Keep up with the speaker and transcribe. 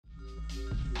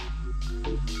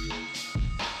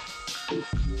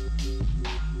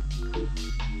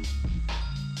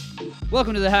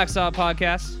Welcome to the Hacksaw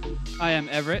Podcast. I am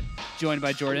Everett, joined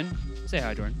by Jordan. Say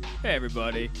hi, Jordan. Hey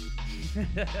everybody.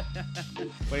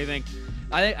 What do you think?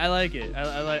 I like it.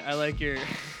 I like your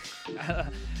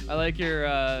I like your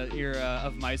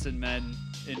of mice and men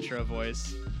intro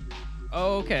voice.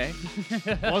 Oh, okay.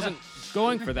 Wasn't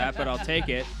going for that, but I'll take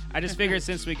it. I just figured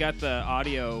since we got the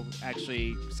audio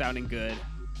actually sounding good,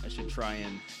 I should try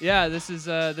and Yeah, this is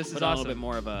put awesome. on a little bit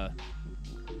more of a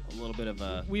little bit of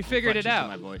a. We figured it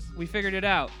inflection out. to my voice. We figured it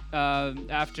out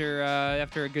after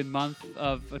a good month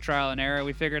of a trial and error.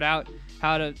 We figured out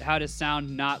how to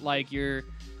sound not like you're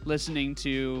listening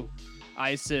to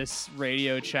ISIS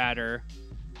radio chatter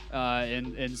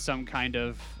in some kind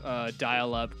of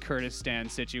dial-up Kurdistan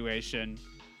situation.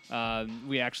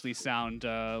 We actually sound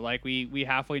like we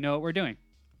halfway know what we're doing.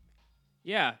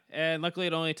 Yeah, and luckily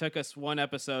it only took us one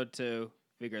episode to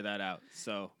figure that out.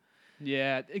 So.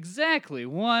 Yeah, exactly.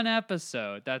 One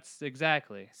episode. That's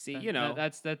exactly. See, you know.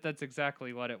 That's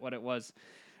exactly what it was.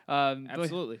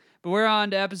 Absolutely. But we're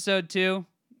on to episode 2.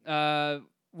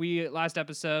 Last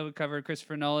episode we covered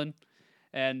Christopher Nolan,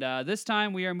 and this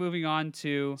time we are moving on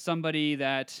to somebody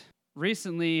that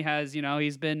recently has,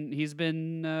 he's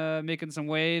been making some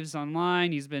waves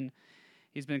online. He's been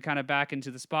kind of back into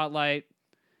the spotlight.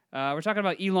 We're talking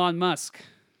about Elon Musk.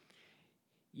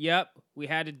 Yep, we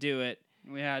had to do it.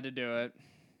 We had to do it.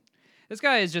 This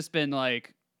guy has just been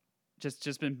like,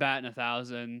 just been batting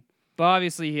 1,000. But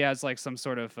obviously he has like some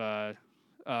sort of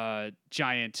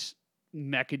giant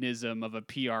mechanism of a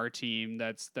PR team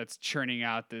that's churning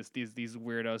out these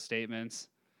weirdo statements.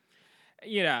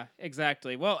 Yeah,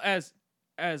 exactly. Well, as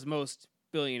most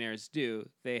billionaires do,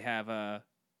 they have a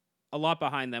lot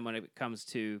behind them when it comes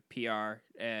to PR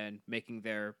and making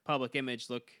their public image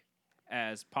look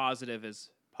as positive as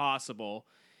possible.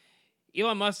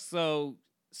 Elon Musk, though,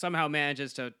 somehow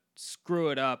manages to screw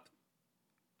it up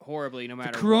horribly no matter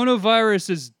what. The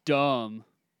coronavirus is dumb.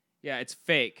 Yeah, it's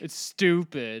fake. It's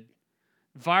stupid.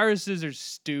 Viruses are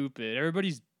stupid.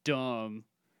 Everybody's dumb.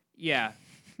 Yeah.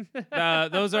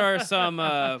 Those are some,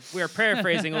 we are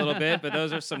paraphrasing a little bit, but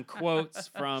those are some quotes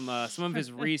from some of his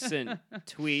recent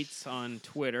tweets on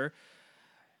Twitter.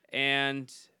 And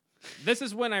this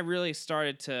is when I really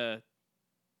started to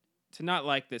not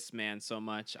like this man so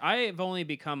much. I've only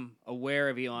become aware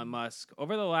of Elon Musk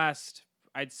over the last,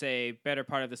 I'd say, better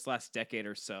part of this last decade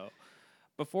or so.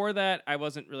 Before that, I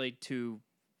wasn't really too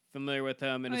familiar with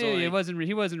him, and he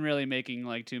wasn't really making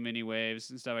like too many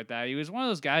waves and stuff like that. He was one of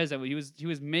those guys that he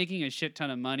was making a shit ton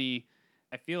of money.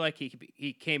 I feel like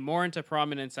he came more into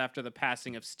prominence after the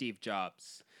passing of Steve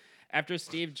Jobs. After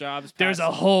Steve Jobs passed, there's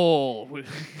a hole.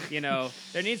 There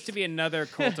needs to be another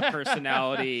cult of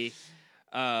personality.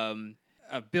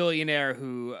 A billionaire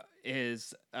who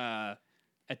is a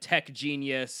tech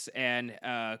genius and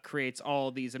creates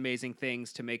all these amazing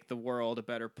things to make the world a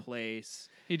better place.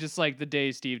 He just like the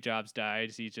day Steve Jobs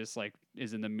died, he just like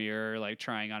is in the mirror like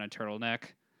trying on a turtleneck,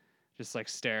 just like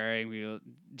staring,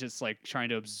 just like trying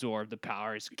to absorb the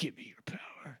power. He's, give me your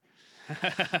power,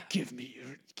 give me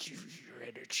your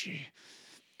energy,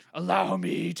 allow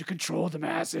me to control the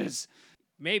masses.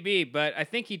 Maybe, but I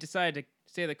think he decided to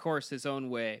stay the course his own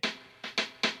way.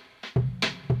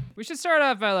 We should start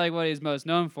off by like what he's most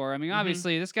known for. I mean,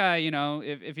 obviously, this guy,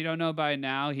 if you don't know by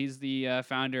now, he's the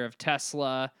founder of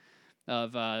Tesla,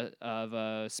 of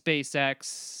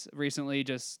SpaceX. Recently,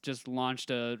 just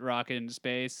launched a rocket into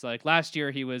space. Like last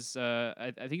year, he was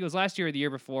I think it was last year or the year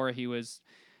before, he was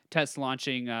test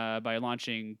launching by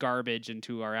launching garbage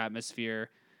into our atmosphere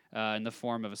in the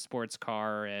form of a sports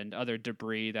car and other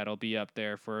debris that'll be up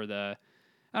there for the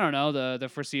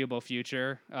foreseeable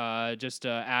future. Just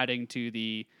adding to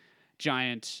the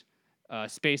giant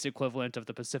space equivalent of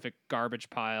the Pacific garbage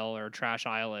pile or trash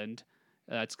island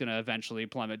that's going to eventually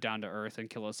plummet down to Earth and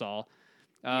kill us all.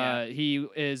 He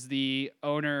is the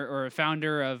owner or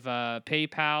founder of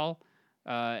PayPal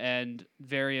and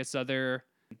various other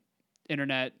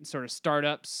internet sort of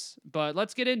startups. But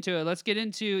let's get into it. Let's get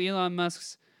into Elon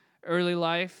Musk's early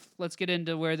life. Let's get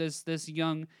into where this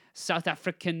young South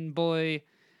African boy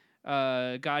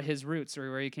got his roots or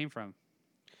where he came from.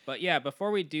 But yeah,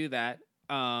 before we do that,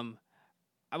 I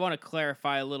want to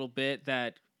clarify a little bit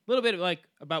like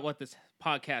about what this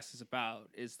podcast is about.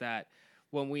 Is that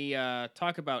when we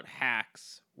talk about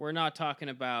hacks, we're not talking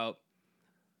about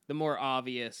the more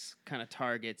obvious kind of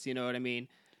targets. You know what I mean?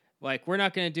 Like we're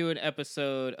not going to do an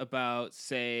episode about,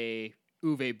 say,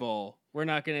 Uwe Boll. We're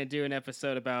not going to do an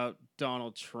episode about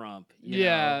Donald Trump. You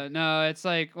know? No, it's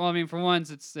like, well, I mean, for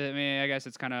once, I guess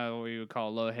it's kind of what we would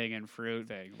call low-hanging fruit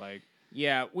thing. Like,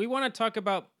 yeah, we want to talk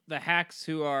about the hacks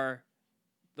who are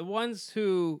the ones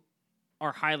who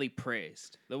are highly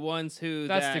praised. The ones who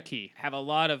That's the key. have a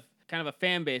lot of kind of a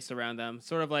fan base around them,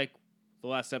 sort of like the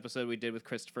last episode we did with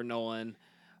Christopher Nolan.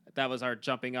 That was our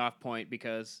jumping off point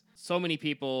because so many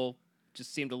people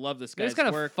just seem to love this They guy's just kind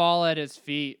of work. fall at his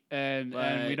feet, and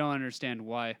But- we don't understand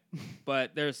why.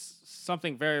 But there's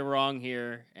something very wrong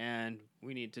here, and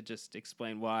we need to just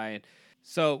explain why.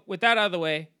 So with that out of the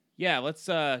way, yeah, let's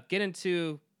get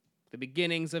into the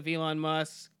beginnings of Elon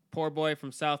Musk. Poor boy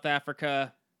from South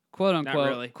Africa. Quote Not unquote,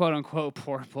 really. quote unquote,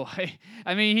 poor boy.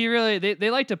 I mean,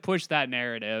 they like to push that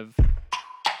narrative.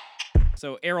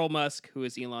 So Errol Musk, who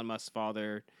is Elon Musk's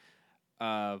father,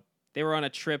 they were on a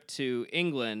trip to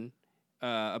England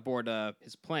aboard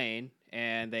his plane,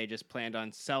 and they just planned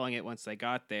on selling it once they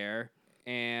got there.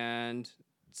 And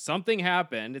something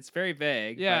happened. It's very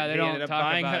vague. Yeah, but they he don't ended up talk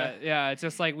buying about it. Yeah, it's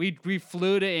just like we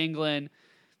flew to England,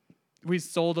 we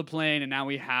sold a plane, and now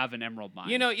we have an emerald mine.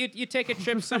 You know, you take a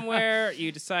trip somewhere,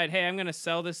 you decide, hey, I'm gonna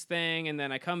sell this thing, and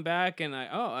then I come back and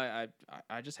I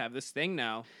just have this thing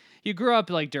now. you grew up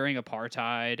like during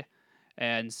apartheid,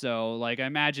 and so like I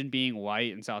imagine being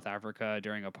white in South Africa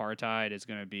during apartheid is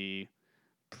gonna be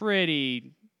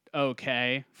pretty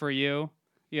okay for you.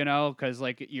 You know, because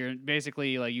like you're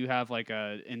basically like you have like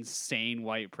a insane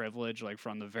white privilege like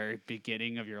from the very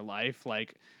beginning of your life,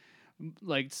 like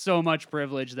so much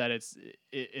privilege that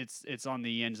it's on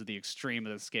the ends of the extreme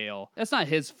of the scale. That's not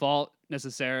his fault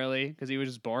necessarily because he was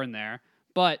just born there,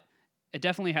 but it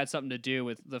definitely had something to do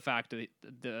with the fact that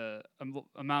the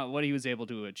amount what he was able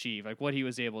to achieve, like what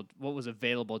was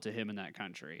available to him in that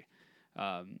country,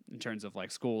 in terms of like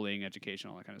schooling, education,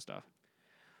 all that kind of stuff.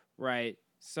 Right.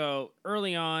 So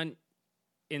early on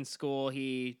in school,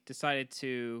 he decided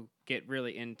to get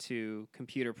really into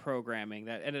computer programming.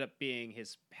 That ended up being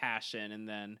his passion, and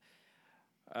then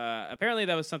apparently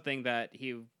that was something that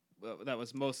that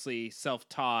was mostly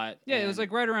self-taught. Yeah, it was and-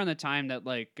 like right around the time that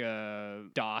like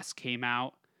DOS came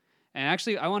out. And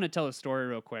actually, I want to tell a story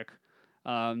real quick.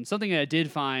 Something that I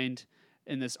did find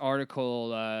in this article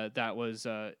that was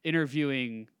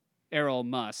interviewing Errol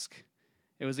Musk.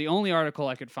 It was the only article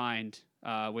I could find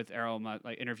with Errol Musk,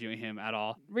 like interviewing him at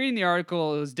all. Reading the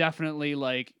article, it was definitely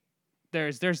like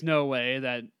there's no way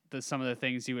that some of the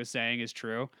things he was saying is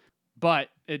true, but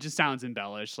it just sounds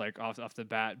embellished like off the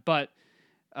bat. But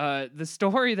the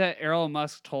story that Errol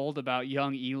Musk told about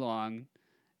young Elon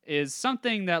is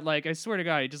something that like I swear to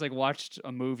God, he just like watched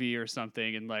a movie or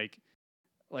something and like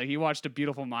he watched A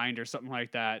Beautiful Mind or something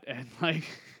like that, and like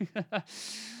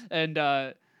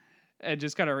and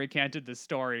just kind of recanted the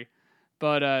story.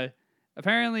 But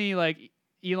apparently, like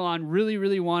Elon really,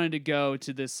 really wanted to go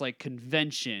to this like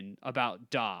convention about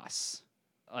DOS,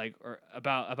 like or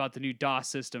about the new DOS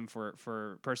system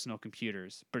for personal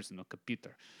computers, personal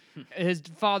computer. His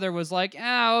father was like,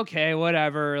 okay,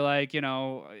 whatever. Like,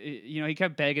 he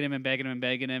kept begging him and begging him and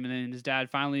begging him, and then his dad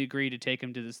finally agreed to take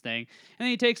him to this thing, and then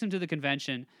he takes him to the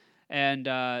convention, and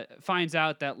finds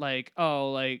out that like,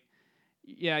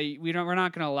 yeah, we're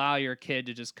not gonna allow your kid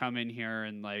to just come in here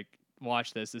and like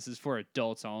watch this. This is for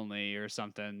adults only or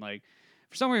something. Like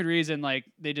for some weird reason, like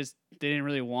they didn't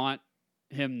really want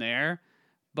him there,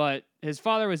 but his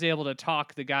father was able to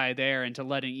talk the guy there into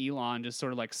letting Elon just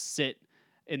sort of like sit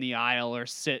in the aisle or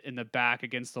sit in the back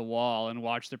against the wall and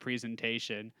watch the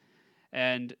presentation.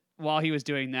 And while he was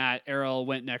doing that, Errol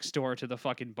went next door to the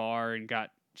fucking bar and got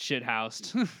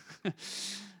shithoused.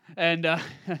 And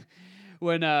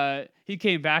when he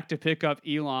came back to pick up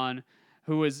Elon,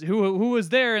 who was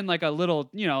there in like a little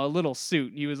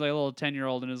suit. He was like a little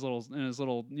 10-year-old in his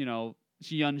little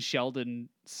young Sheldon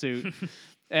suit.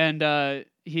 And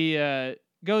he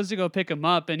goes to go pick him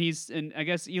up, and I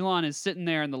guess Elon is sitting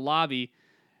there in the lobby,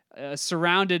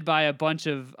 surrounded by a bunch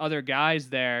of other guys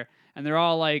there, and they're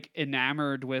all like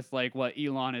enamored with like what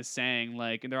Elon is saying,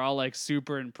 like, and they're all like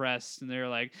super impressed, and they're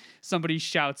like, somebody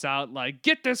shouts out like,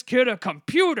 "Get this kid a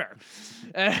computer!"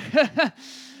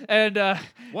 And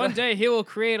one day he will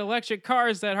create electric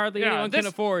cars that hardly anyone can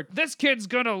afford. This kid's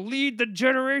gonna lead the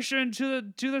generation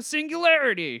to the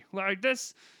singularity. Like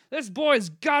this boy's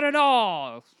got it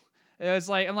all. It's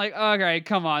like, I'm like, okay,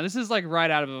 come on. This is like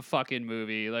right out of a fucking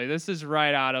movie. Like this is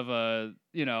right out of a,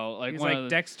 like He's one like of the,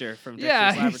 Dexter from Dexter's yeah,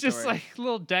 Laboratory. he's just like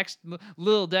little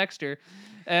Dexter.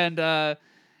 And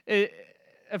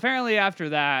apparently after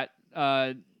that,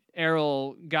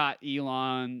 Errol got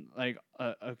Elon like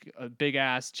a big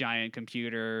ass giant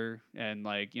computer, and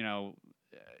like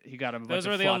he got him. Those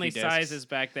were the only sizes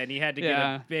back then. He had to get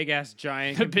a big ass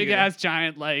giant. The big ass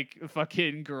giant like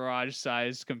fucking garage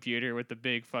sized computer with the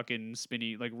big fucking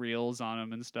spinny like reels on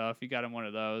them and stuff. He got him one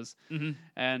of those,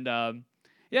 and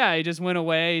he just went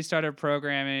away. He started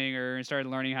programming or started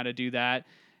learning how to do that.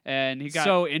 And he got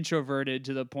so introverted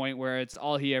to the point where it's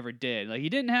all he ever did. Like he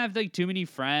didn't have like too many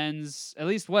friends, at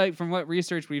least from what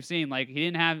research we've seen. Like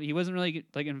he wasn't really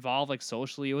like involved like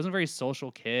socially. He wasn't a very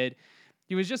social kid.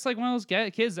 He was just like one of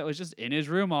those kids that was just in his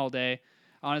room all day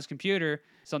on his computer.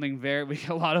 Something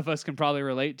a lot of us can probably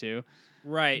relate to.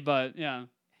 Right. But yeah.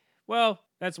 Well,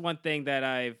 that's one thing that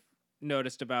I've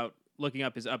noticed about looking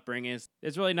up his upbringing is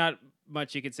there's really not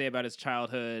much you could say about his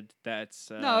childhood.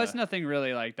 That's no, it's nothing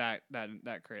really like that.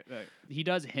 He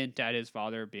does hint at his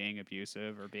father being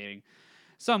abusive or being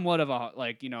somewhat of a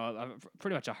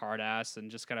pretty much a hard ass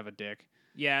and just kind of a dick.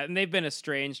 Yeah, and they've been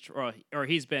estranged, or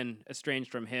he's been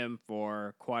estranged from him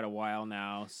for quite a while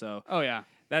now. So oh yeah,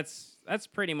 that's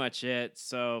pretty much it.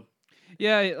 So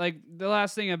yeah, like the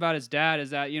last thing about his dad is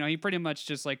that he pretty much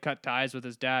just like cut ties with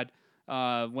his dad.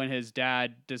 When his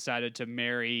dad decided to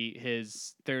marry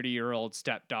his 30-year-old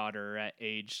stepdaughter at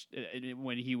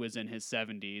when he was in his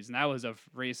 70s, and that was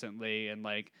recently, and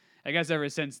like I guess ever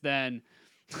since then,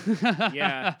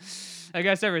 yeah, I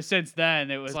guess ever since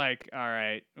then it was like, all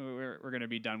right, we're gonna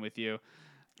be done with you.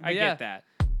 I get that.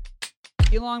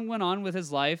 Elon went on with his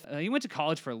life. He went to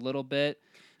college for a little bit.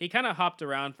 He kind of hopped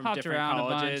around from different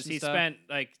colleges. He spent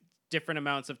like different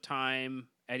amounts of time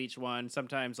at each one.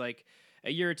 Sometimes like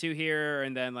a year or two here,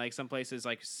 and then like some places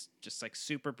like just like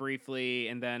super briefly,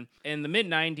 and then in the mid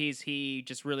 90s he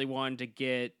just really wanted to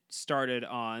get started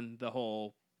on the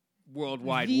whole World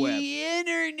Wide Web. The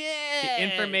internet. The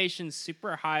information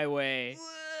superhighway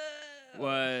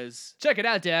was check it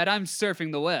out, Dad. I'm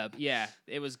surfing the web. Yeah,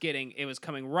 it was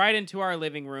coming right into our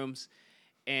living rooms,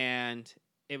 and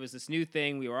it was this new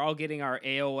thing. We were all getting our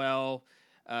AOL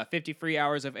 50 free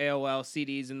hours of AOL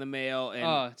CDs in the mail,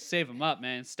 and save them up,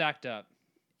 man. Stacked up.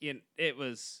 It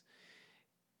was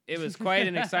quite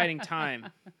an exciting time.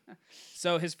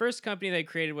 So his first company they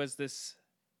created was this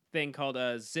thing called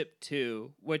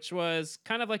Zip2, which was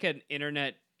kind of like an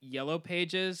internet Yellow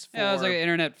Pages. It was like an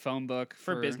internet phone book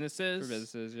for businesses. For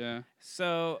businesses, yeah.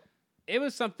 So it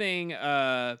was something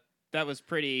that was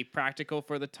pretty practical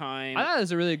for the time. I thought it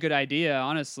was a really good idea,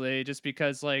 honestly, just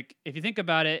because, like, if you think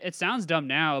about it, it sounds dumb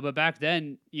now, but back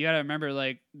then, you gotta remember,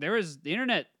 like, the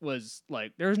internet was,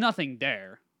 like, there was nothing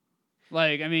there.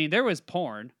 Like, I mean, there was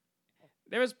porn.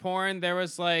 There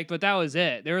was, like... But that was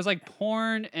it. There was, like,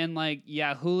 porn and, like,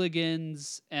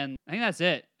 hooligans, and I think that's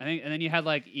it. And then you had,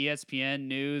 like, ESPN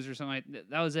News or something like that.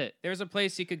 That was it. There was a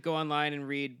place you could go online and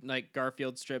read, like,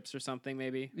 Garfield strips or something,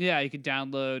 maybe. Yeah, you could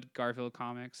download Garfield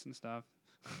comics and stuff.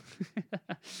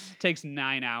 Takes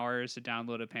 9 hours to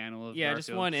download a panel of Garfield.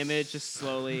 Just one image, just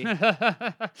slowly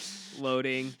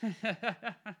loading.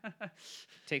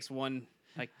 Takes one,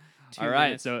 like... All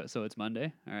right, so it's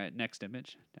Monday. All right, next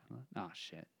image. Download. Oh,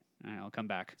 shit. All right, I'll come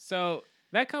back. So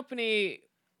that company,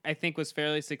 I think, was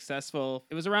fairly successful.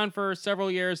 It was around for several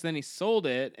years. Then he sold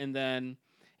it, and then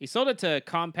he sold it to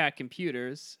Compaq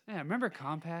Computers. Yeah, remember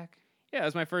Compaq? Yeah, it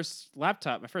was my first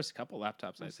laptop, my first couple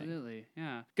laptops, I think. Absolutely,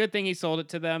 yeah. Good thing he sold it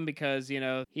to them because, he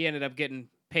ended up getting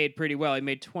paid pretty well. He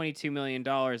made $22 million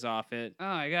off it. Oh,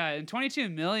 my God. And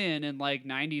 $22 million in, like,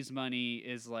 90s money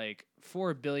is, like,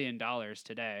 $4 billion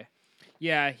today.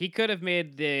 Yeah, he could have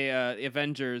made the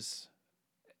Avengers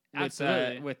with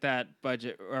that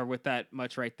budget or with that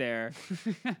much right there.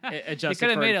 He could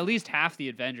have made at least half the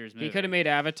Avengers movie. He could have made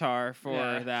Avatar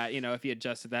for that, if he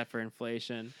adjusted that for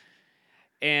inflation.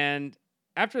 And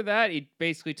after that, he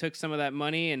basically took some of that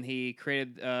money and he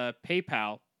created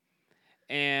PayPal.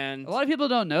 And a lot of people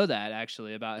don't know that,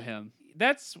 actually, about him.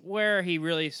 That's where he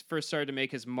really first started to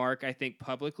make his mark, I think,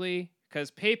 publicly.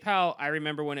 Because PayPal, I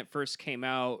remember when it first came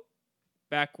out,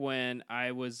 back when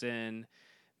I was in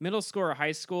middle school or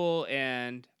high school,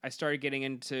 and I started getting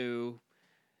into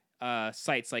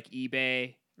sites like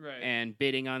eBay and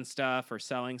bidding on stuff or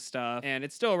selling stuff. And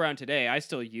it's still around today. I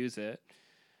still use it.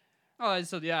 Oh, I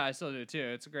still do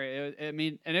too. It's great.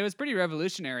 And it was pretty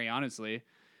revolutionary, honestly.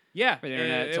 Yeah, for the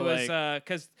internet. It was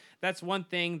because that's one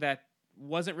thing that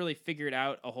wasn't really figured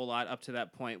out a whole lot up to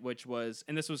that point, which was,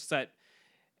 and this was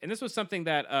something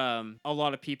that a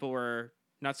lot of people were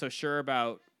not so sure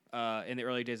about in the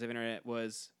early days of internet,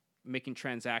 was making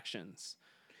transactions.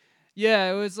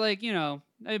 Yeah, it was like,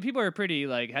 people are pretty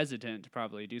like hesitant to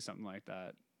probably do something like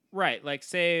that. Right, like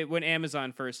say when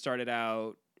Amazon first started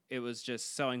out, it was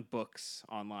just selling books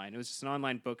online. It was just an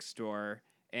online bookstore,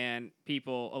 and a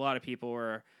lot of people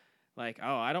were like,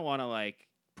 "Oh, I don't want to like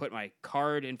put my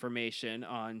card information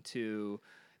onto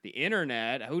the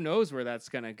internet. Who knows where that's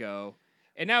gonna go?"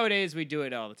 And nowadays we do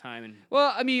it all the time. And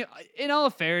well, I mean, in all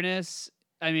fairness,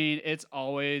 I mean, it's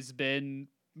always been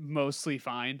mostly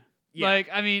fine. Yeah. Like,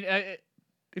 I mean,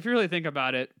 if you really think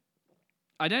about it,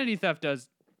 identity theft does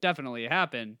definitely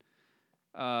happen.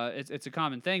 It's a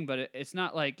common thing, but it's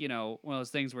not like, you know, one of those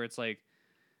things where it's like,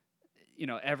 you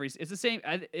know, it's the same.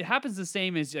 It happens the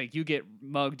same as like you get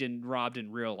mugged and robbed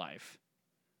in real life.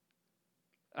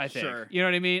 I think. Sure. You know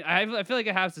what I mean? I feel like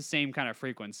it has the same kind of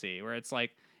frequency where it's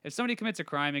like if somebody commits a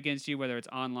crime against you, whether it's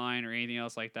online or anything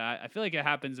else like that, I feel like it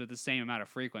happens with the same amount of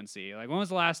frequency. Like when was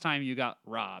the last time you got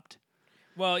robbed?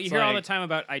 Well, you It's hear all the like- time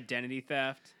about identity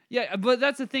theft. Yeah, but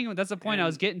that's the thing. That's the point I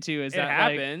was And getting to is It that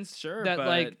happens, sure, that but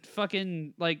like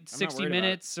fucking like 60 worried about it.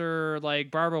 Minutes or like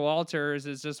Barbara Walters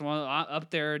is just one up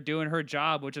there doing her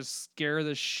job, which is scare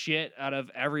the shit out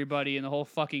of everybody in the whole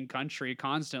fucking country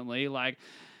constantly. Like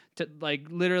to like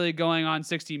literally going on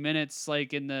 60 Minutes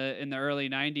like in the early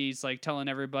 90s, like telling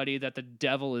everybody that the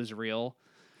devil is real.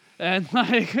 And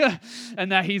like,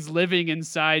 and that he's living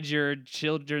inside your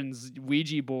children's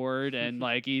Ouija board, and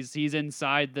like he's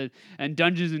inside and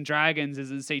Dungeons and Dragons is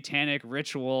a satanic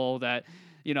ritual that,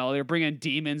 you know, they're bringing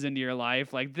demons into your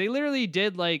life. Like they literally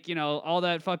did like, you know, all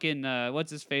that fucking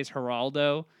what's his face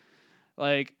Geraldo,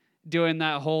 like doing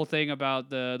that whole thing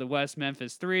about the West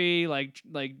Memphis 3, like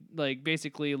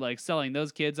basically like selling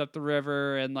those kids up the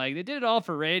river, and like they did it all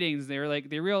for ratings. They were like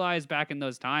they realized back in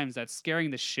those times that scaring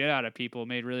the shit out of people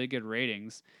made really good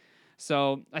ratings.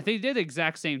 So I think they did the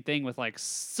exact same thing with like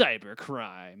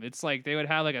cybercrime. It's like they would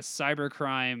have like a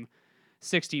cybercrime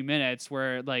 60 Minutes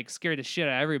where it like scared the shit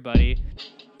out of everybody.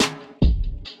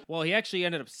 Well, he actually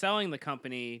ended up selling the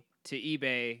company to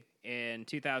eBay in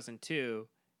 2002,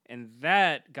 and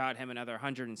that got him another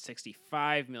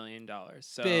 $165 million.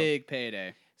 So Big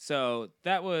payday. So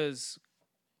that was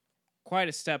quite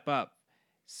a step up.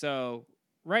 So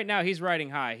right now he's riding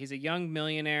high. He's a young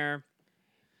millionaire,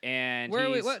 and Where are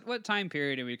we, what time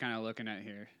period are we kind of looking at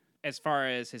here? as far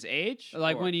as his age,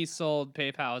 Like or- when he sold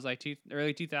PayPal, it was like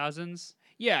early 2000s.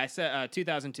 yeah, I said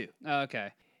 2002. Okay.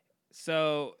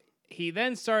 So he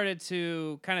then started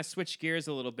to kind of switch gears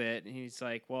a little bit, and he's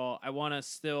like, well, I want to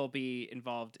still be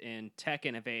involved in tech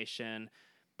innovation,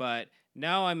 but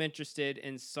now I'm interested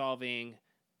in solving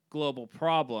global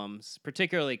problems,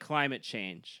 particularly climate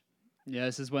change. Yeah,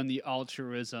 this is when the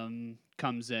altruism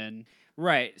comes in.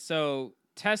 Right. So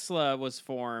Tesla was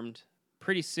formed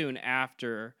pretty soon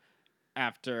after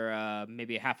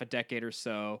maybe half a decade or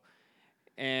so,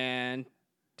 and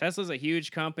Tesla's a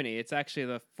huge company. It's actually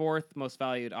the fourth most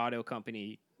valued auto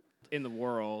company in the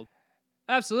world.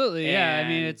 Absolutely, yeah. I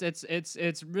mean, And-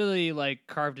 it's really like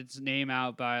carved its name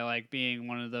out by like being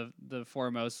one of the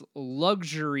foremost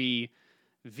luxury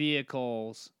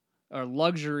vehicles or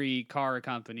luxury car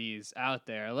companies out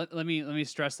there. Let me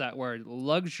stress that word,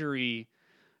 luxury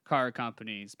car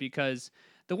companies, because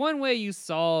the one way you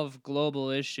solve global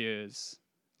issues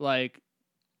like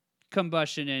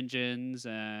combustion engines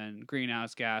and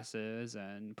greenhouse gases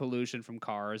and pollution from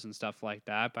cars and stuff like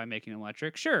that by making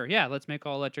electric. Sure, yeah, let's make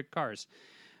all electric cars.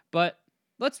 But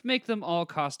let's make them all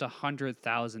cost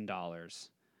 $100,000.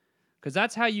 Cuz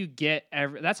that's how you get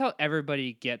that's how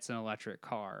everybody gets an electric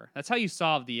car. That's how you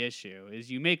solve the issue. Is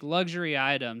you make luxury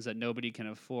items that nobody can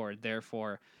afford.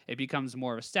 Therefore, it becomes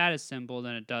more of a status symbol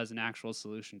than it does an actual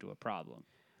solution to a problem.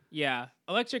 Yeah,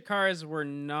 electric cars were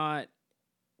not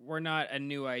a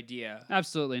new idea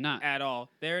Absolutely not. at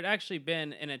all. There had actually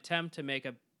been an attempt to make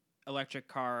a electric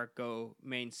car go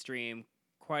mainstream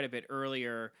quite a bit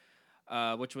earlier,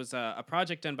 which was a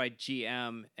project done by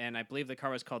GM, and I believe the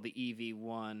car was called the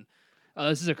EV1. Oh,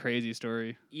 this is a crazy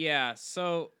story. Yeah,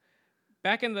 so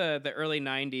back in the early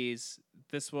 90s,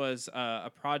 this was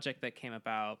a project that came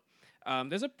about.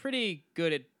 There's a pretty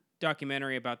good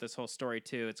documentary about this whole story,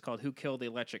 too. It's called Who Killed the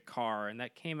Electric Car, and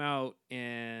that came out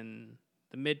in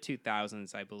the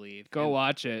mid-2000s, I believe. Go And-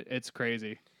 watch it. It's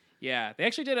crazy. Yeah, they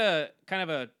actually did a kind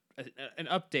of an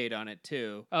update on it,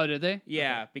 too. Oh, did they?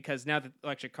 Yeah, because now that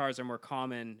electric cars are more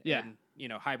common, Yeah.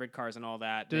 and, hybrid cars and all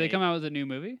that. Did they come out with a new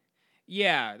movie?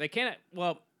 Yeah, they can't.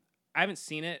 Well, I haven't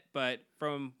seen it, but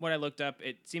from what I looked up,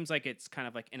 it seems like it's kind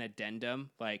of like an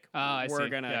addendum. Like I we're see.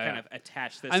 gonna Yeah, kind yeah. of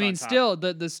attach this. I mean, on top. still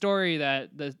the story that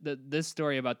this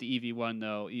story about the EV1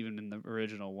 though, even in the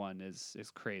original one, is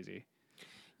crazy.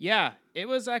 Yeah, it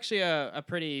was actually a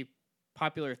pretty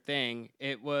popular thing.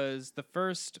 It was the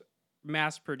first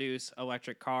mass-produced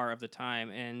electric car of the time,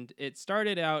 and it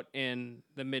started out in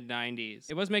the mid-90s.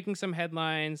 It was making some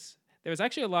headlines. There was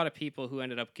actually a lot of people who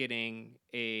ended up getting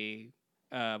a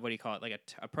what do you call it, like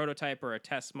a prototype or a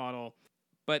test model.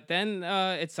 But then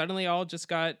it suddenly all just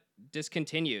got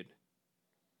discontinued.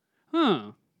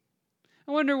 Huh.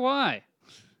 I wonder why.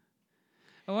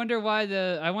 I wonder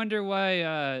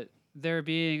why there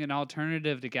being an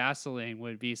alternative to gasoline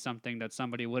would be something that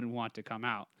somebody wouldn't want to come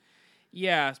out.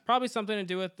 Yeah, it's probably something to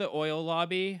do with the oil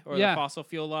lobby or the Yeah. fossil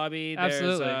fuel lobby.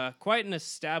 Absolutely. There's quite an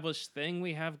established thing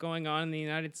we have going on in the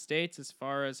United States as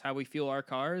far as how we fuel our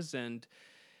cars, and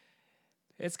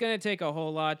it's going to take a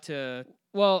whole lot to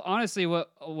Well, honestly, what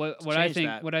I change think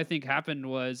that. what I think happened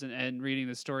was, and reading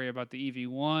the story about the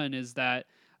EV1 is that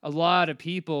a lot of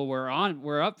people were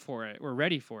up for it, were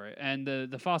ready for it, and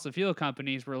the fossil fuel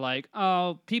companies were like,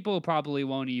 oh, people probably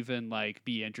won't even like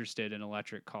be interested in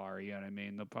electric car. You know what I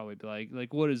mean? They'll probably be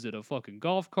like, what is it, a fucking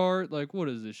golf cart? Like, what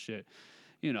is this shit?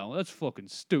 You know, that's fucking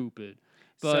stupid.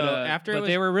 But So after it but was-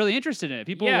 they were really interested in it.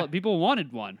 Yeah. People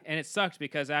wanted one. And it sucked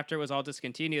because after it was all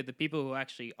discontinued, the people who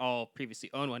actually all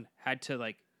previously owned one had to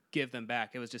like give them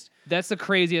back. It was just That's the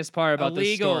craziest part about this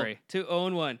illegal story. to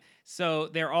own one. So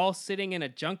they're all sitting in a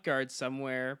junkyard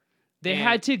somewhere. They and-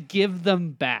 had to give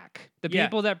them back. The Yeah.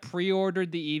 people that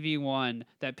pre-ordered the EV1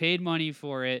 that paid money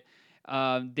for it,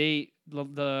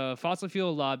 the fossil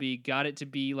fuel lobby got it to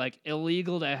be like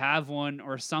illegal to have one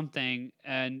or something,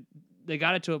 and they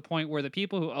got it to a point where the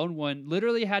people who owned one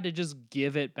literally had to just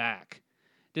give it back.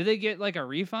 Did they get like a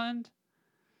refund?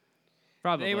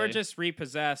 Probably. They were just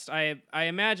repossessed. I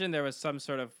imagine there was some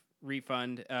sort of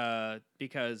refund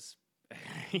because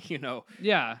you know,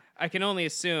 yeah. I can only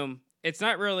assume it's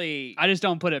not really I just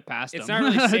don't put it past It's them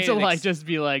not really to saying like just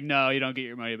be like, no, you don't get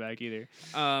your money back either.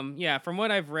 yeah, from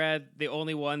what I've read, the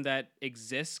only one that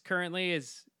exists currently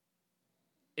is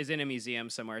in a museum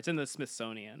somewhere. It's in the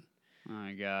Smithsonian. Oh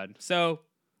my god. So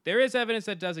there is evidence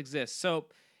that does exist. So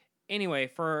anyway,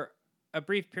 for a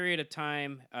brief period of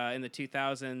time in the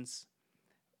 2000s,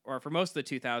 or for most of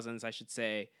the 2000s, I should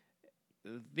say,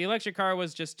 the electric car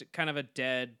was just kind of a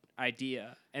dead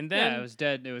idea. And then Yeah, it was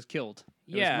dead. It was killed.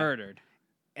 It Yeah. was murdered.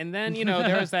 And then, you know,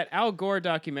 there was that Al Gore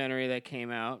documentary that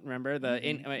came out. Remember the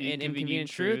Mhm. Inconvenient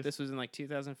Truth? Truth. This was in like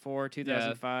 2004,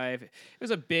 2005. It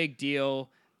was a big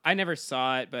deal. I never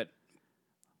saw it, but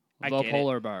I The get it.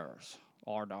 polar bears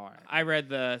are dying. I read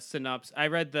the synopsis. I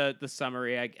read the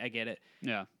summary. I get it.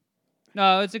 Yeah.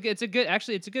 No, it's a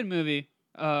good movie.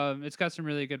 It's got some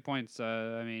really good points.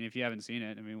 I mean, if you haven't seen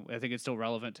it, I mean, I think it's still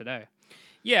relevant today.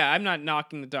 Yeah, I'm not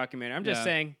knocking the documentary. I'm just Yeah.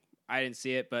 saying I didn't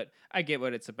see it, but I get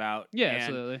what it's about. Yeah, And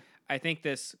absolutely. I think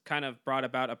this kind of brought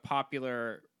about a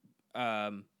popular,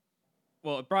 it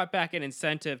brought back an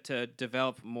incentive to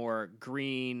develop more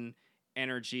green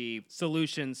energy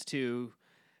solutions to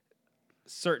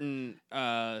certain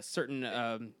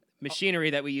machinery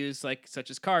that we use, like such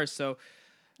as cars. So,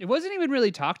 It wasn't even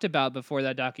really talked about before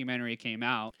that documentary came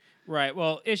out. right.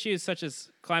 Well, issues such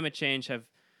as climate change have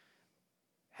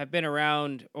been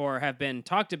around or have been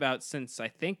talked about since I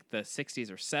think the 60s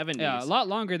or 70s. Yeah, a lot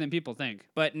longer than people think.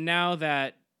 But now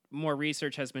that more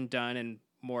research has been done and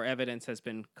more evidence has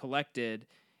been collected,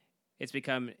 it's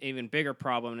become an even bigger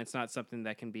problem, and it's not something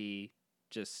that can be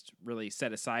just really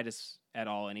set aside at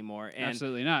all anymore. And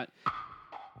Absolutely not.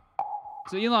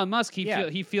 So Elon Musk, Yeah.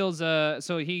 he feels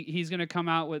so he's gonna come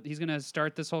out with, he's gonna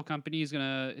start this whole company. He's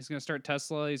gonna start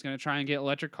Tesla. He's gonna try and get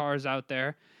electric cars out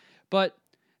there. But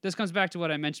this comes back to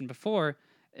what I mentioned before,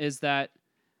 is that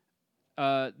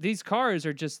these cars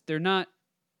are just, they're not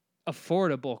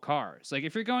affordable cars. Like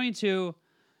if you're going to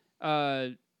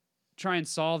try and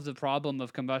solve the problem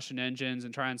of combustion engines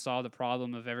and try and solve the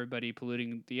problem of everybody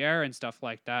polluting the air and stuff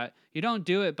like that, you don't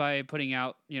do it by putting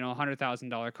out,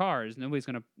 $100,000 cars. The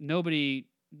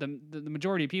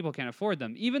majority of people can't afford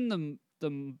them. Even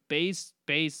the base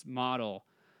model,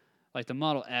 like the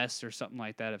Model S or something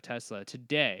like that of Tesla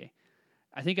today,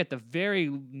 I think at the very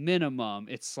minimum,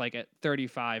 it's like at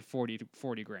 35, 40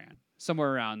 grand,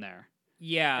 somewhere around there.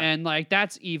 yeah, And like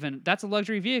that's a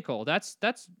luxury vehicle. That's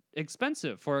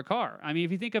expensive for a car. I mean,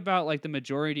 if you think about like the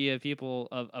majority of people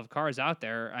of cars out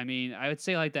there, I mean, I would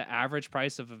say like the average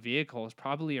price of a vehicle is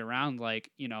probably around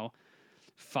like,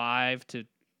 5 to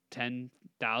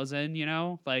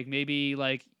 10,000, like maybe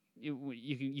like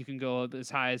you can go up as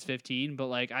high as 15, but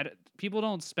like people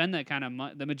don't spend that kind of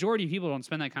money. The majority of people don't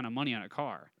spend that kind of money on a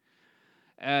car.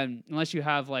 And unless you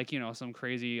have like, some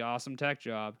crazy awesome tech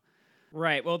job.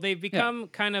 right. Well, they've become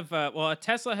kind of a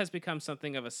Tesla has become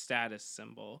something of a status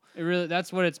symbol.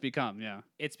 That's what it's become. Yeah.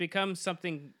 It's become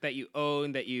something that you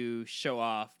own, that you show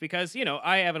off. Because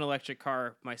I have an electric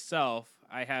car myself.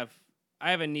 I have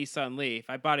a Nissan Leaf.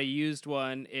 I bought a used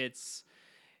one. It's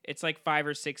like 5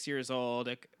 or 6 years old,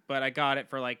 but I got it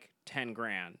for like 10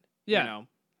 grand. Yeah.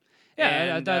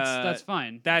 Yeah, And, that's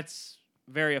fine. That's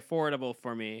very affordable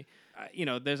for me.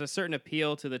 There's a certain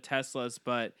appeal to the Teslas,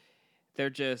 but they're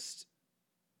just,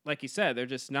 like you said, they're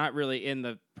just not really in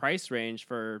the price range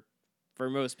for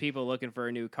most people looking for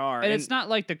a new car. And it's not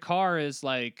like the car is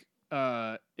like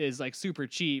super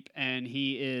cheap and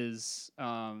he is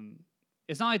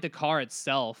it's not like the car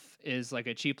itself is like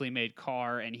a cheaply made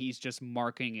car and he's just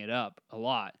marking it up a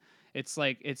lot. It's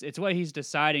like it's what he's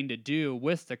deciding to do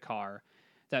with the car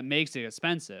that makes it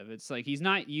expensive. It's like he's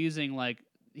not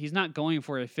going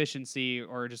for efficiency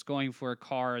or just going for a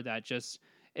car that just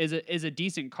is a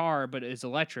decent car but is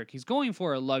electric. He's going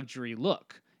for a luxury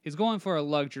look. He's going for a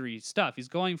luxury stuff. He's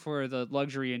going for the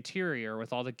luxury interior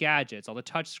with all the gadgets, all the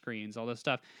touch screens, all the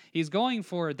stuff. He's going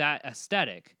for that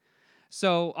aesthetic.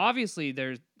 So obviously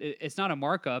it's not a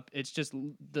markup. It's just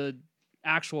the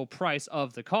actual price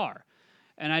of the car.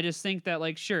 And I just think that,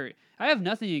 like, sure, I have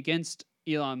nothing against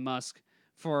Elon Musk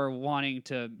for wanting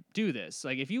to do this.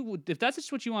 Like, if that's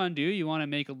just what you want to do, you want to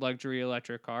make a luxury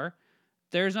electric car,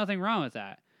 there's nothing wrong with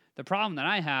that. The problem that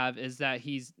I have is that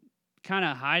he's kind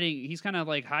of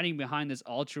hiding behind this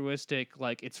altruistic,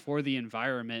 like, it's for the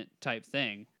environment type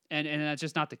thing. And that's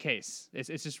just not the case.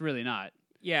 It's just really not.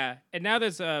 Yeah, and now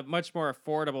there's much more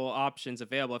affordable options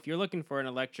available. If you're looking for an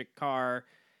electric car,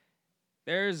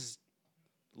 there's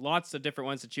lots of different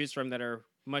ones to choose from that are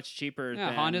much cheaper. Yeah,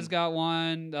 than... Honda's got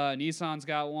one. Nissan's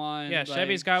got one. Yeah, like,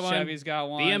 Chevy's got one.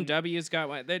 BMW's got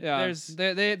one.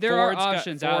 There are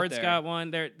options out there. Ford's got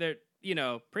one. They're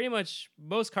pretty much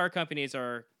most car companies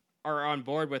are on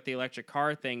board with the electric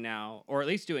car thing now, or at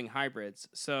least doing hybrids.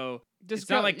 So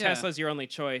it's not like Tesla's your only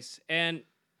choice. And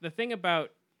the thing about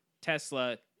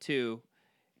Tesla too,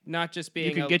 not just being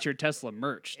you can get your Tesla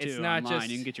merch too. It's not online. Just,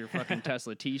 you can get your fucking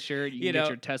Tesla T-shirt. You can get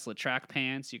your Tesla track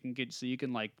pants. You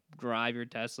can like drive your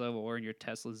Tesla or in your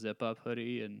Tesla zip up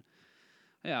hoodie and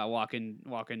walk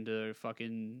into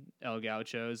fucking El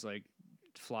Gauchos like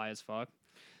fly as fuck.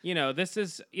 This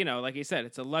is like you said,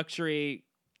 it's a luxury.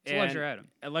 It's a luxury item.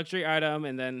 A luxury item,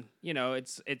 and then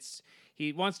it's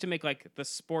he wants to make like the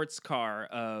sports car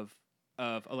of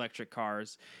electric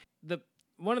cars.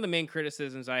 One of the main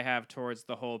criticisms I have towards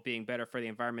the whole being better for the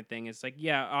environment thing is like,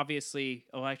 yeah, obviously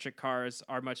electric cars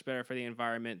are much better for the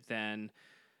environment than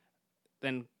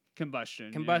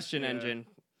combustion engine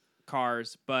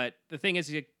cars. But the thing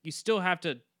is, you still have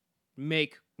to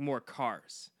make more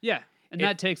cars. Yeah, and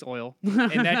that takes oil.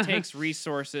 And that takes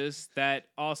resources that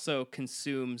also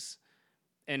consumes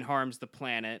and harms the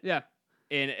planet. Yeah.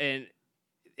 And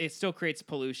it still creates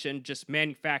pollution just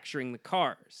manufacturing the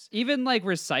cars. Even like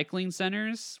recycling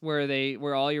centers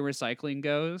where all your recycling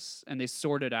goes and they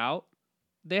sort it out,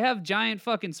 they have giant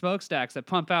fucking smokestacks that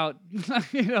pump out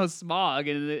smog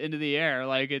into the air.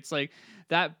 Like it's like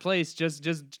that place just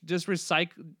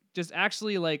recycle, just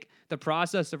actually like the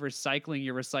process of recycling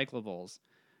your recyclables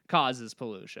causes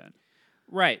pollution.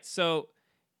 Right. So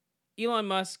Elon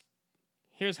Musk,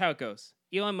 here's how it goes.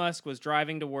 Elon Musk was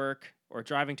driving to work or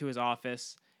driving to his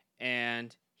office,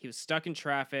 and he was stuck in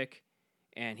traffic,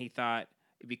 and he thought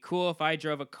it'd be cool if I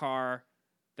drove a car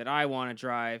that I want to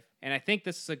drive. And I think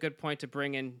this is a good point to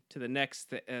bring into the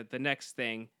next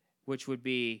thing, which would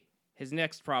be his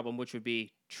next problem, which would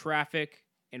be traffic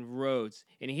and roads.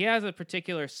 And he has a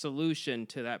particular solution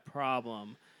to that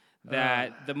problem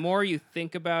that the more you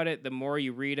think about it, the more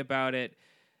you read about it,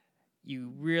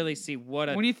 you really see what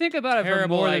a when you think about it for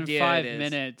more than 5 it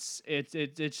minutes,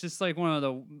 it's just like one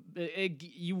of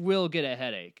you will get a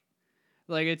headache.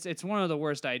 Like it's one of the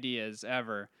worst ideas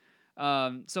ever.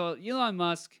 So Elon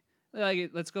Musk, like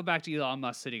let's go back to Elon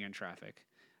Musk sitting in traffic.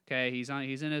 Okay, he's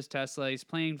in his Tesla. He's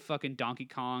playing fucking Donkey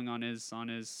Kong on his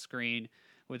screen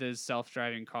with his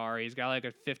self-driving car. He's got like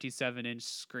a 57-inch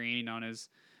screen on his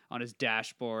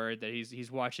dashboard that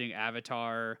he's watching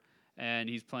Avatar. And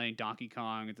he's playing Donkey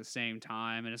Kong at the same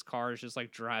time, and his car is just like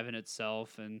driving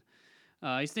itself, and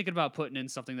he's thinking about putting in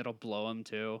something that'll blow him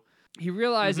too. He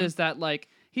realizes that like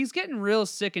he's getting real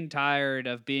sick and tired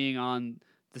of being on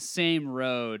the same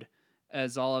road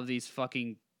as all of these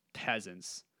fucking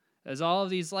peasants, as all of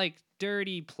these like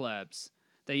dirty plebs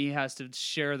that he has to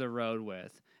share the road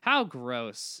with. How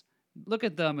gross. Look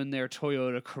at them in their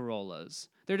Toyota Corollas.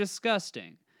 They're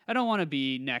disgusting. I don't want to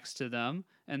be next to them,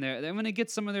 and I'm going to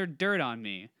get some of their dirt on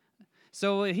me.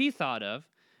 So what he thought of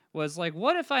was like,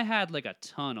 what if I had like a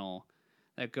tunnel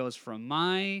that goes from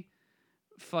my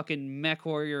fucking Mech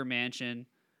Warrior mansion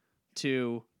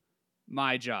to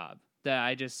my job, that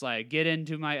I just like get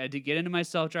into my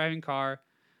self-driving car,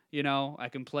 I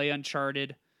can play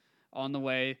Uncharted on the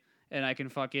way, and I can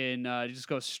fucking just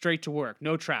go straight to work,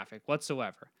 no traffic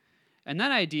whatsoever. And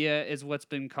that idea is what's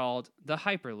been called the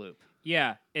Hyperloop.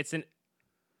 Yeah, it's an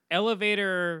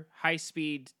elevator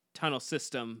high-speed tunnel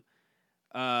system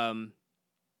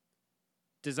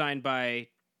designed by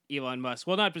Elon Musk.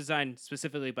 Well, not designed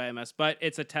specifically by Musk, but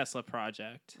it's a Tesla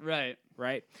project. Right.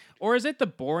 Or is it the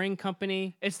Boring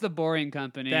Company? It's the Boring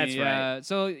Company. That's right.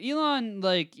 So Elon,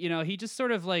 like, he just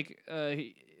sort of like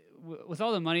with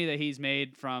all the money that he's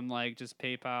made from like just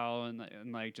PayPal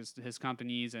and like just his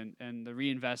companies and the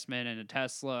reinvestment and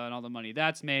Tesla and all the money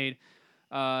that's made,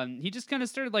 he just kind of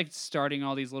started like starting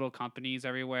all these little companies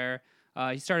everywhere.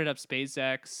 He started up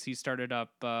SpaceX. He started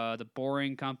up the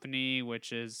Boring Company,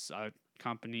 which is a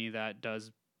company that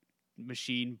does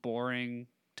machine boring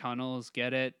tunnels.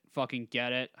 Get it? Fucking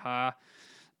get it, huh?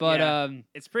 But Yeah,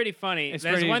 it's pretty funny. it's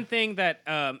There's pretty- one thing that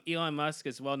Elon Musk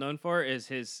is well known for is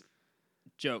his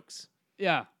jokes.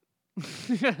 yeah.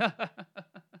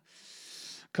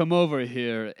 Come over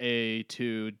here,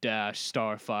 A2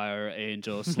 Starfire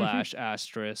Angel /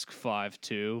 asterisk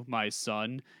 52, my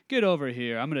son. Get over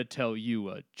here. I'm going to tell you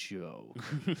a joke.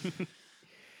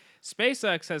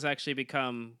 SpaceX has actually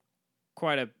become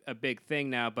quite a big thing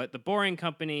now, but the Boring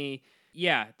Company,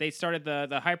 yeah, they started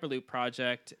the Hyperloop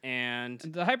project, and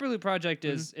The Hyperloop project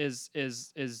is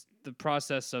the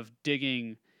process of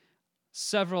digging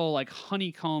several like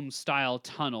honeycomb style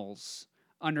tunnels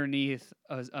underneath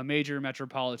a major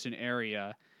metropolitan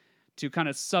area to kind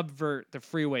of subvert the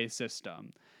freeway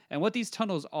system. And what these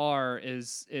tunnels are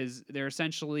is they're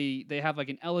essentially, they have like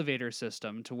an elevator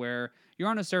system to where you're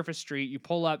on a surface street, you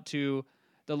pull up to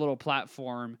the little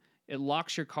platform, it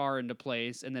locks your car into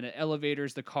place, and then it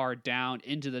elevators the car down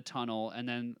into the tunnel and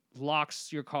then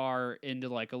locks your car into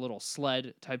like a little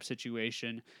sled type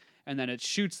situation. And then it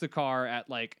shoots the car at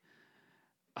like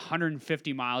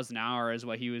 150 miles an hour is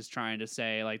what he was trying to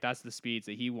say. Like that's the speeds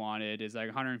that he wanted, is like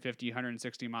 150,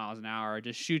 160 miles an hour. It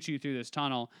just shoots you through this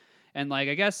tunnel. And like,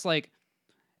 I guess like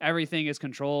everything is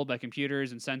controlled by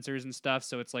computers and sensors and stuff.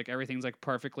 So it's like everything's like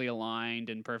perfectly aligned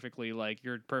and perfectly like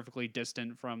you're perfectly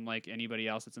distant from like anybody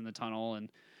else that's in the tunnel.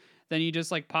 And then you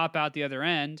just like pop out the other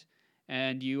end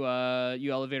and you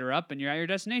elevator up and you're at your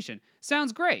destination.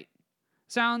 Sounds great.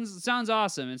 Sounds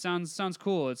awesome. It sounds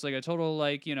cool. It's like a total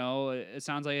like, you know, it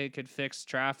sounds like it could fix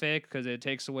traffic because it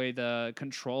takes away the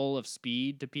control of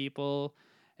speed to people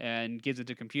and gives it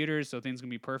to computers, so things can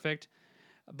be perfect.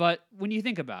 But when you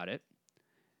think about it,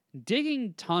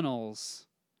 digging tunnels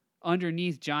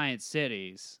underneath giant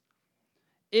cities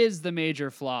is the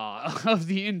major flaw of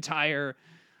the entire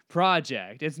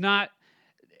project. It's not,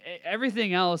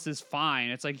 everything else is fine.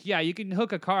 It's like, yeah, you can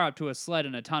hook a car up to a sled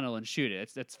in a tunnel and shoot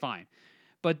it. It's fine.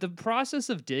 But the process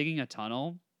of digging a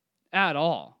tunnel at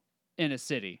all in a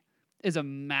city is a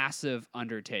massive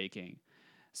undertaking.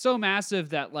 So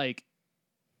massive that like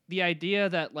the idea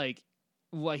that like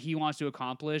what he wants to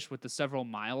accomplish with the several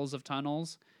miles of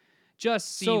tunnels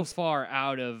just seems so far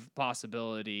out of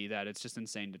possibility that it's just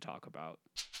insane to talk about.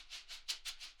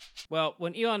 well,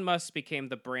 when Elon Musk became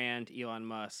the brand Elon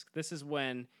Musk, this is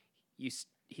when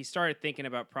he started thinking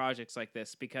about projects like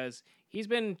this, because he's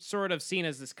been sort of seen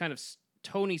as this kind of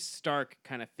Tony Stark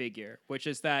kind of figure, which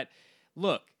is that,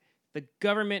 look, the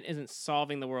government isn't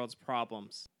solving the world's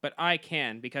problems, but I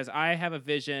can, because I have a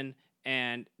vision,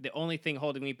 and the only thing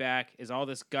holding me back is all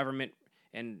this government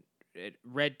and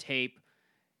red tape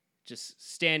just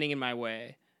standing in my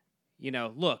way. You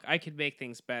know, look, I can make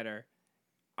things better.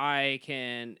 I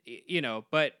can, you know,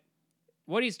 but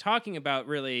what he's talking about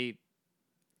really,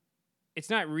 it's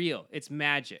not real. It's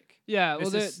magic. Yeah, well,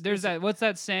 there's that, what's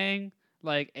that saying?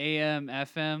 Like AM,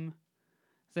 FM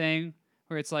thing,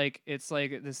 where it's like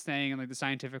this thing in like the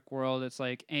scientific world. It's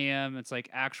like AM, it's like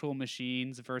actual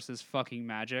machines versus fucking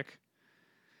magic.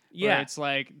 Yeah, it's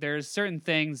like there's certain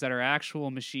things that are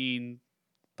actual machine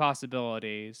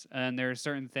possibilities, and there are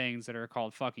certain things that are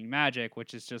called fucking magic,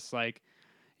 which is just like,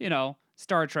 you know,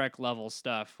 Star Trek level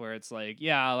stuff where it's like,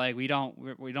 yeah, like we don't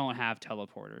have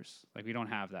teleporters, like we don't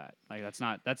have that, like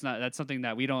that's something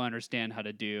that we don't understand how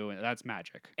to do, and that's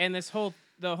magic. and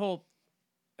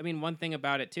I mean, one thing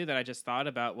about it too that I just thought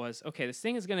about was, okay, this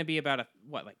thing is going to be about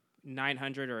like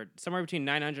 900 or somewhere between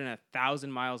 900 and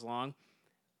 1,000 miles long.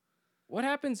 What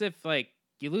happens if like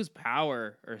you lose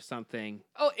power or something?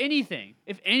 Oh, anything.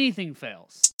 If anything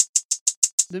fails.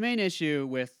 The main issue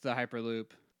with the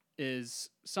Hyperloop is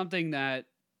something that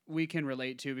we can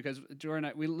relate to, because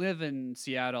Jordan, we live in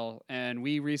Seattle, and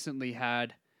we recently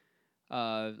had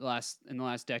in the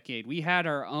last decade, we had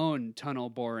our own tunnel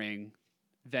boring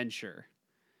venture.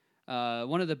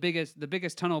 One of the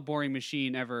biggest tunnel boring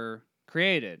machine ever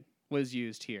created was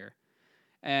used here,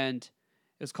 and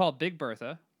it was called Big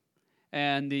Bertha.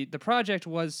 And the project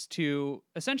was to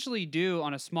essentially do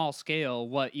on a small scale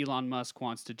what Elon Musk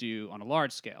wants to do on a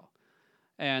large scale.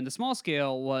 And the small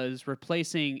scale was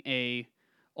replacing a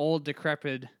old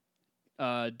decrepit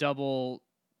double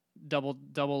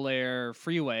layer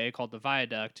freeway called the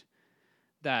Viaduct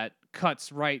that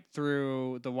cuts right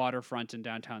through the waterfront in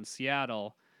downtown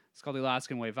Seattle. It's called the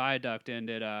Alaskan Way Viaduct, and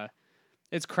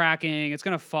it's cracking. It's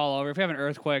gonna fall over. If we have an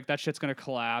earthquake, that shit's gonna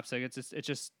collapse. Like it's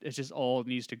just old,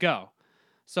 needs to go.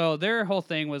 So their whole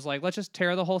thing was like, let's just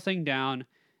tear the whole thing down,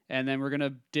 and then we're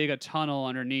gonna dig a tunnel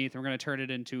underneath, and we're gonna turn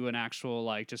it into an actual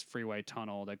like just freeway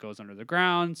tunnel that goes under the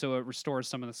ground, so it restores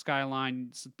some of the skyline.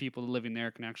 So people living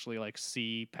there can actually like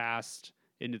see past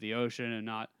into the ocean and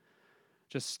not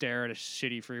just stare at a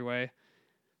shitty freeway.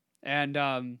 And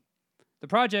the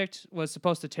project was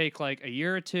supposed to take like a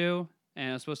year or two, and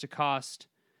it was supposed to cost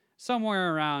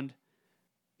somewhere around,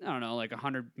 I don't know, like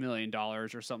 $100 million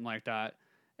or something like that.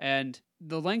 And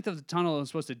the length of the tunnel it was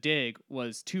supposed to dig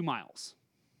was 2 miles.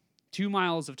 2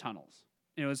 miles of tunnels.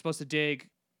 And it was supposed to dig,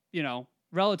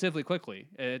 relatively quickly.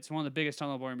 It's one of the biggest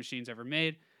tunnel boring machines ever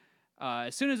made.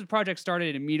 As soon as the project started,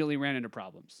 it immediately ran into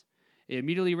problems. It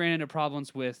immediately ran into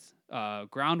problems with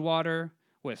groundwater,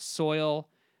 with soil,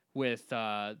 with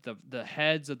the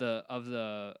heads of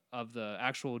the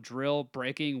actual drill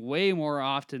breaking way more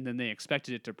often than they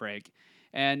expected it to break.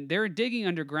 And they were digging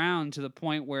underground to the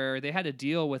point where they had to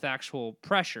deal with actual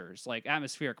pressures, like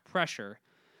atmospheric pressure.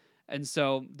 And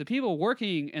so the people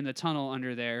working in the tunnel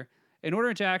under there, in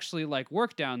order to actually like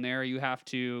work down there, you have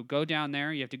to go down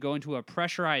there, you have to go into a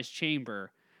pressurized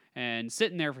chamber and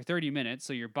sit in there for 30 minutes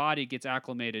so your body gets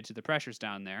acclimated to the pressures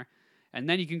down there. And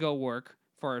then you can go work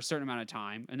for a certain amount of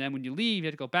time. And then when you leave, you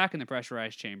have to go back in the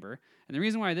pressurized chamber. And the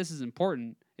reason why this is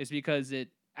important is because it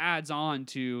adds on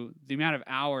to the amount of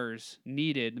hours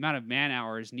needed, the amount of man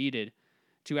hours needed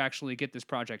to actually get this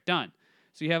project done.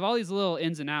 So you have all these little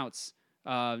ins and outs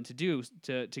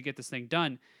to get this thing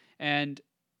done. And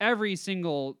every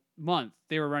single month,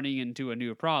 they were running into a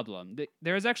new problem.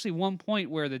 There was actually one point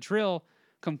where the drill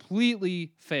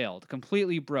completely failed,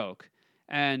 completely broke.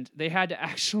 And they had to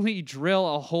actually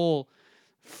drill a hole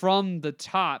from the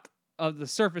top of the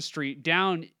surface street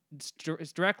down,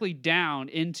 directly down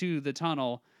into the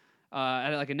tunnel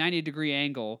at like a 90-degree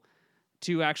angle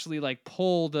to actually like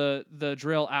pull the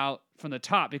drill out from the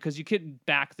top, because you couldn't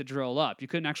back the drill up. You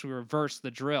couldn't actually reverse the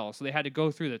drill. So they had to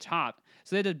go through the top.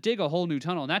 So they had to dig a whole new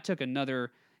tunnel, and that took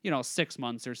another, 6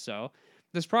 months or so.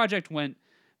 This project went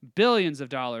billions of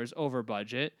dollars over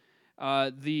budget.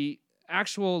 The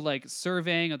actual like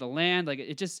surveying of the land, like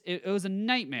it was a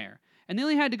nightmare. And they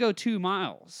only had to go 2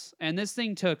 miles. And this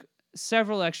thing took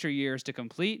several extra years to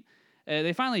complete.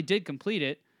 They finally did complete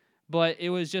it, but it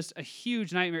was just a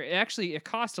huge nightmare. It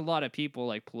cost a lot of people,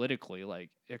 like politically, like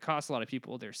it cost a lot of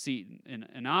people their seat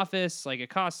in office. Like it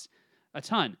cost a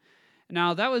ton.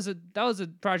 Now that was a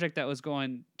project that was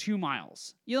going 2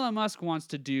 miles. Elon Musk wants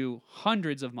to do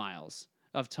hundreds of miles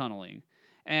of tunneling,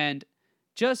 and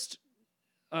just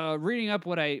reading up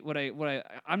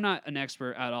I'm not an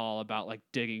expert at all about like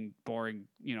digging, boring,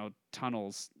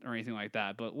 tunnels or anything like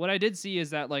that. But what I did see is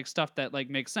that like stuff that like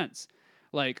makes sense.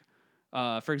 Like,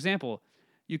 for example,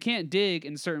 you can't dig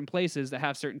in certain places that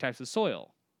have certain types of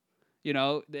soil.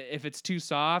 If it's too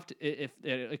soft,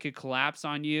 it could collapse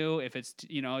on you. If it's,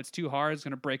 it's too hard, it's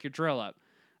going to break your drill up.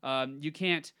 You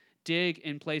can't dig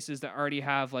in places that already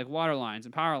have like water lines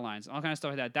and power lines, all kind of stuff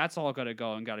like that. That's all got to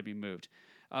go and got to be moved.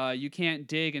 You can't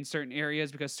dig in certain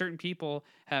areas because certain people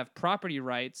have property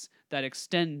rights that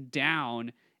extend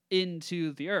down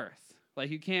into the earth. Like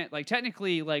you can't, like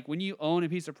technically, like when you own a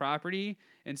piece of property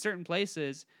in certain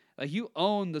places, like you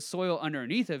own the soil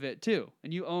underneath of it too,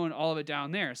 and you own all of it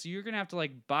down there. So you're gonna have to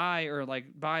like buy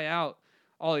out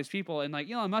all these people. And like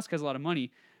Elon Musk has a lot of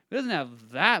money, but doesn't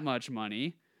have that much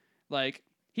money. Like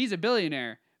he's a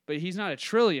billionaire, but he's not a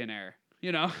trillionaire.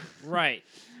 Right.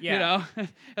 Yeah.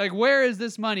 Like where is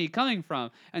this money coming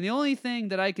from? And the only thing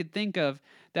that I could think of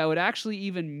that would actually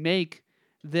even make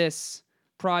this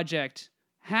project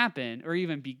happen or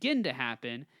even begin to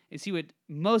happen is he would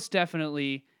most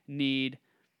definitely need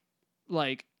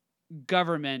like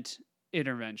government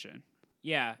intervention.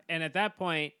 Yeah. And at that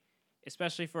point,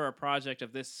 especially for a project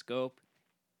of this scope,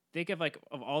 think of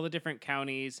all the different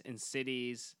counties and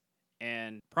cities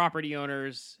and property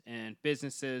owners and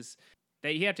businesses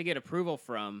that you have to get approval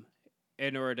from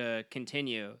in order to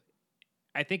continue.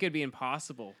 I think it'd be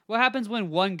impossible. What happens when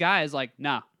one guy is like,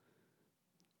 nah?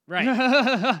 Right.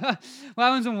 What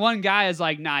happens when one guy is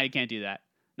like, nah, you can't do that.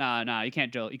 Nah, you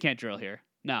can't drill here.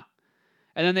 No.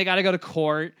 And then they got to go to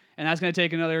court, and that's going to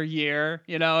take another year.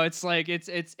 It's like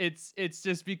it's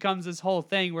just becomes this whole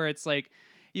thing where it's like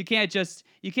you can't just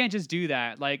do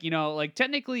that. Like, like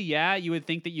technically, yeah, you would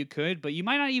think that you could, but you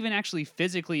might not even actually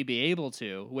physically be able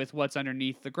to with what's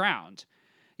underneath the ground.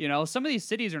 Some of these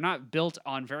cities are not built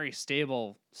on very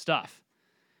stable stuff.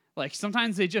 Like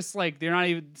sometimes they just like, they're not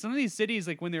even, some of these cities,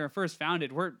 like when they were first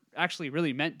founded, weren't actually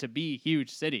really meant to be huge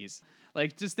cities.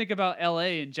 Like just think about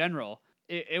LA in general.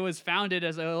 it was founded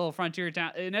as a little frontier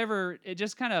town. It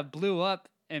just kind of blew up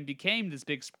and became this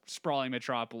big sprawling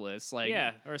metropolis. Like,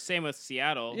 Yeah, or same with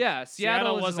Seattle. yeah,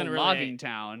 Seattle wasn't a really logging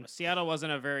town. Seattle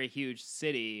wasn't a very huge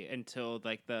city until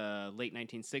like the late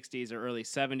 1960s or early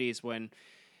 70s when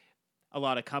a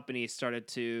lot of companies started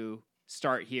to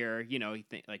start here. You know, you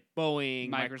think like Boeing,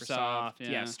 Microsoft,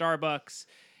 yeah. Starbucks.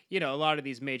 You know, a lot of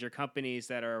these major companies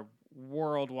that are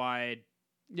worldwide.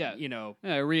 Yeah, You know,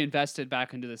 reinvested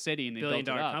back into the city and they built it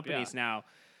billion-dollar up. companies now.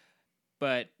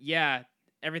 But yeah,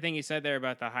 everything you said there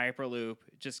about the Hyperloop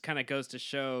just kind of goes to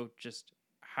show just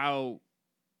how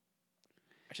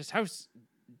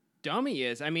dumb he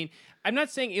is. I mean, I'm not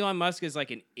saying Elon Musk is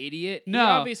like an idiot. No,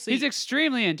 obviously he's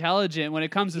extremely intelligent when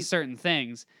it comes to certain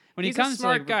things. When he's he comes a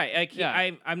smart to like, guy.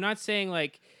 Like I'm not saying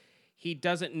like he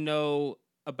doesn't know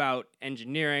about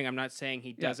engineering. I'm not saying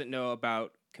he doesn't know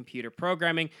about computer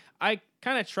programming. I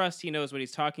kind of trust he knows what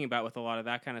he's talking about with a lot of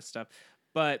that kind of stuff.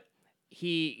 But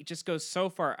he just goes so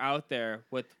far out there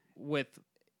with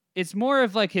it's more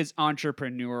of like his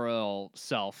entrepreneurial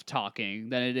self talking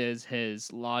than it is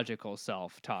his logical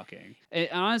self talking.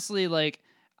 Honestly, like,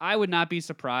 I would not be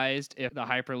surprised if the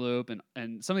Hyperloop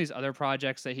and some of these other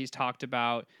projects that he's talked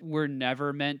about were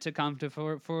never meant to come to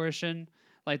fruition.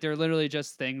 Like, they're literally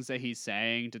just things that he's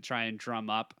saying to try and drum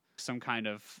up some kind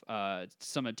of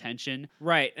some attention.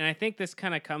 Right. And I think this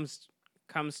kind of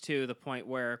comes to the point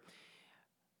where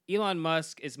Elon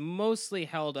Musk is mostly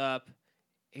held up.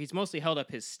 He's mostly held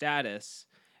up his status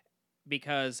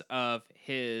because of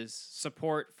his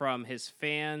support from his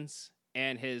fans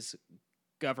and his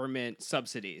government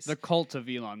subsidies. The cult of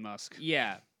Elon Musk.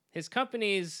 Yeah. His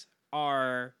companies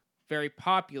are very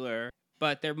popular,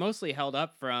 but they're mostly held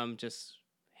up from just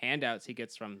handouts he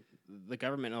gets from the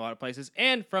government in a lot of places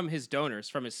and from his donors,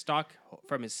 from his stock,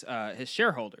 from his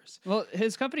shareholders. Well,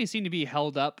 his companies seem to be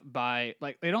held up by,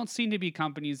 like, they don't seem to be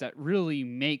companies that really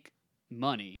make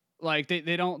money. Like, they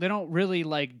don't really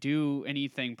like do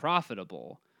anything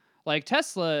profitable. Like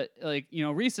Tesla, like, you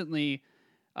know, recently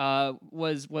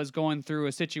was going through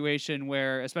a situation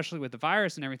where, especially with the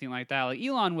virus and everything like that, like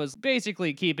Elon was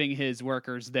basically keeping his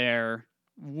workers there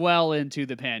well into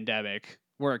the pandemic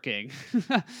working,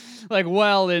 like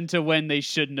well into when they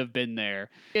shouldn't have been there.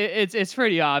 It's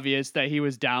pretty obvious that he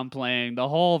was downplaying the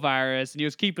whole virus and he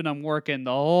was keeping them working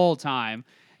the whole time.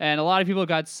 And a lot of people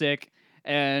got sick,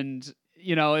 and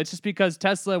you know, it's just because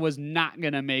Tesla was not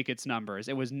going to make its numbers.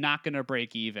 It was not going to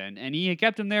break even. And he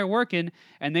kept them there working,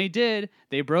 and they did.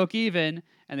 They broke even,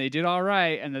 and they did all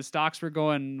right, and the stocks were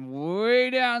going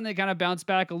way down. They kind of bounced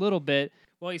back a little bit.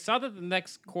 Well, he saw that the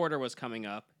next quarter was coming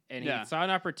up, and he saw an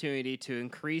opportunity to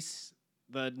increase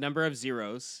the number of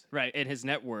zeros in his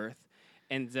net worth,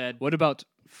 and said, "What about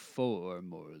 4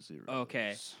 more zeros?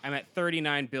 Okay, I'm at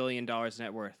 $39 billion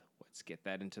net worth. Let's get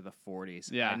that into the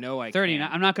 40s. Yeah, I know I 39.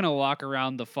 can. I'm not gonna walk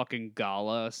around the fucking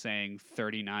gala saying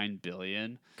 39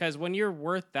 billion. Because when you're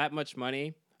worth that much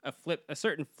money, a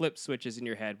certain flip switches in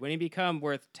your head. When you become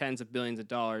worth tens of billions of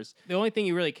dollars, the only thing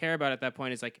you really care about at that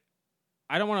point is like,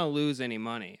 I don't want to lose any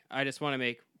money. I just want to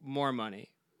make more money.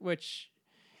 Which,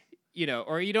 you know,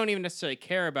 or you don't even necessarily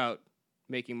care about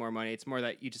making more money. It's more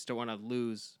that you just don't want to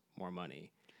lose more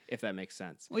money, if that makes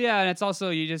sense. Well, yeah, and it's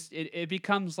also it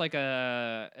becomes like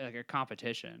a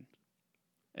competition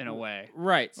in a way.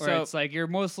 Right. Where so it's like you're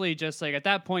mostly just like at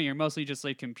that point you're mostly just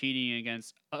like competing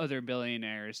against other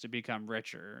billionaires to become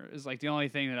richer. Is like the only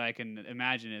thing that I can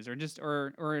imagine is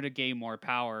or to gain more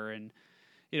power. And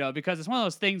you know, because it's one of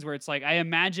those things where it's like I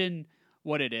imagine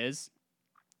what it is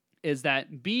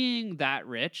that being that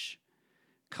rich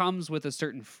comes with a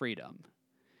certain freedom.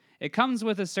 It comes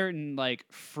with a certain like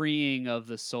freeing of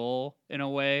the soul in a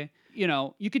way. You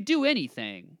know, you could do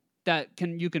anything that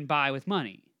you can buy with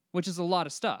money, which is a lot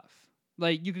of stuff.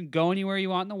 Like you can go anywhere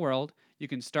you want in the world. You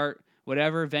can start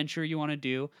whatever venture you want to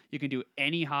do. You can do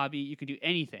any hobby. You can do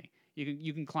anything.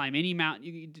 You can climb any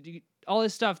mountain. You all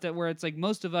this stuff that where it's like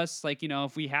most of us, like, you know,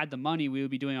 if we had the money, we would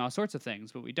be doing all sorts of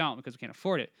things, but we don't because we can't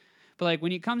afford it. But like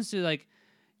when it comes to like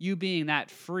you being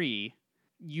that free,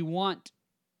 you want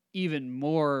even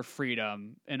more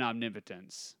freedom and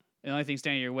omnipotence. The only thing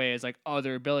standing in your way is like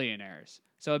other billionaires.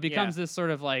 So it becomes this sort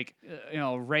of like, you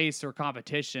know, race or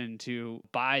competition to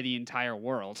buy the entire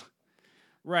world.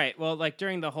 Right. Well, like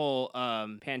during the whole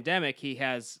pandemic, he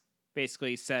has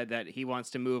basically said that he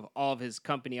wants to move all of his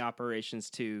company operations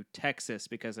to Texas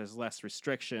because there's less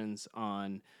restrictions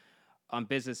on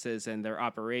businesses and their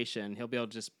operation. He'll be able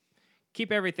to just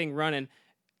keep everything running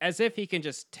as if he can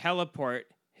just teleport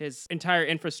his entire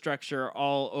infrastructure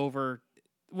all over.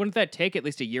 Wouldn't that take at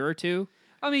least a year or two?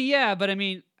 I mean, yeah, but I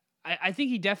mean, I think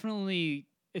he definitely,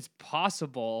 it's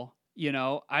possible, you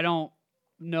know, I don't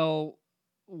know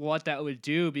what that would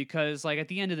do, because like at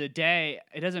the end of the day,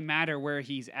 it doesn't matter where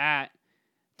he's at.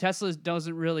 Tesla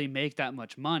doesn't really make that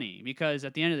much money, because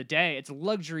at the end of the day, it's a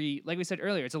luxury. Like we said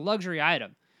earlier, it's a luxury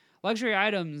item. Luxury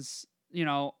items,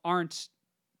 aren't.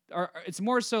 It's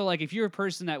more so like if you're a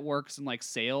person that works in like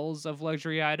sales of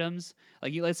luxury items,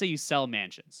 like let's say you sell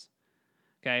mansions.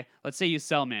 Okay, let's say you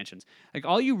sell mansions. Like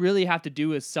all you really have to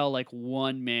do is sell like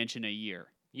one mansion a year,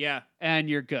 Yeah. and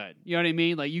you're good. You know what I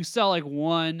mean? Like you sell like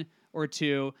one or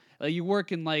two. Like you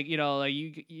work in like like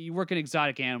you work in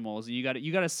exotic animals, and you got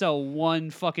to sell one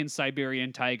fucking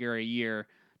Siberian tiger a year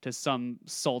to some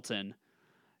sultan.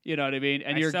 You know what I mean?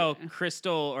 And I sell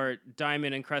crystal or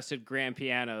diamond encrusted grand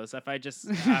pianos. If I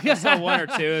sell one or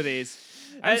two of these,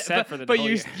 I'm set for the whole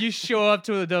year. You show up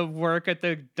to the work at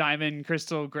the diamond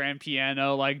crystal grand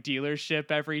piano like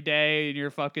dealership every day in your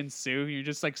fucking suit, and you're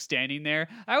just like standing there.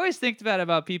 I always think that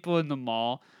about people in the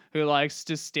mall who likes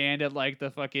to stand at like the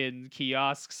fucking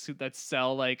kiosks that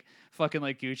sell like fucking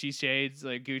like Gucci shades,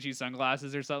 like Gucci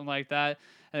sunglasses or something like that.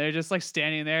 And they're just like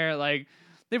standing there, like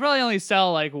they probably only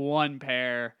sell like one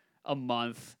pair a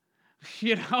month.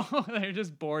 They're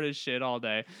just bored as shit all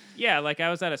day. Yeah, like I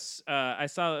was at I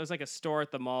saw it was like a store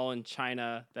at the mall in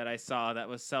China that I saw that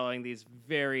was selling these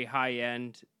very high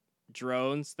end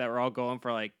drones that were all going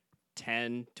for like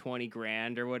 10, 20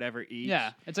 grand or whatever each.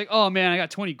 Yeah, it's like, oh man, I got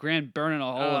 20 grand burning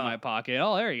a hole in my pocket.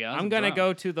 Oh, there you go. I'm gonna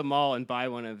go to the mall and buy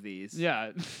one of these.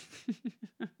 Yeah.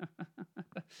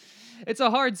 It's a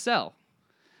hard sell.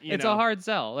 It's a hard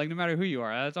sell. Like no matter who you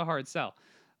are, it's a hard sell.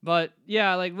 But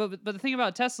yeah, like but the thing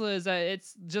about Tesla is that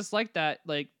it's just like that.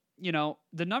 Like,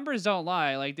 the numbers don't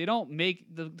lie. Like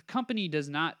the company does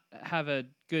not have a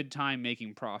good time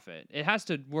making profit. It has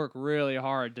to work really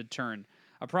hard to turn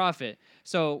a profit.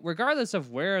 So regardless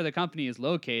of where the company is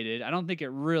located, I don't think it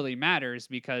really matters,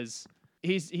 because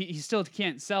he still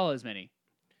can't sell as many.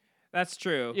 That's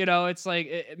true. It's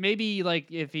like maybe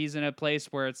like if he's in a place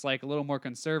where it's like a little more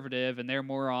conservative and they're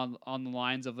more on the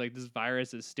lines of like this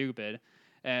virus is stupid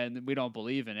and we don't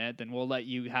believe in it, then we'll let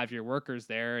you have your workers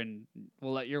there and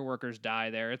we'll let your workers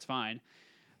die there. It's fine.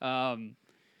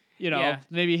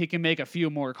 Maybe he can make a few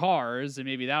more cars and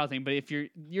maybe that'll thing. But if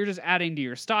you're just adding to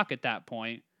your stock at that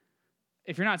point,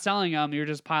 if you're not selling them, you're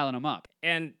just piling them up.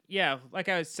 And yeah, like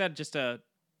I said just a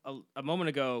moment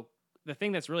ago, the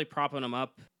thing that's really propping him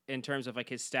up in terms of like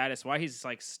his status, why he's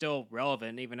like still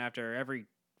relevant even after every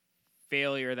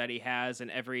failure that he has and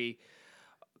every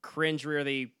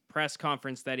cringeworthy press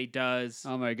conference that he does.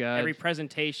 Oh my god! Every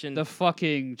presentation, the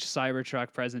fucking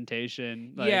Cybertruck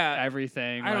presentation,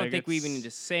 everything. I don't think we even need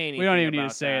to say anything. We don't even need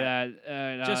to say that.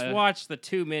 that. Just watch the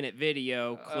 2-minute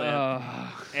video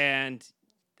clip, and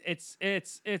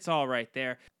it's all right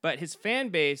there. But his fan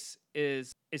base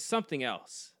is something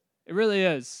else. It really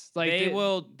is. Like they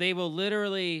will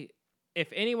literally, if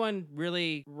anyone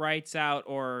really writes out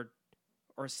or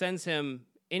sends him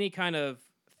any kind of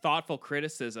thoughtful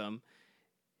criticism,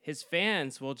 his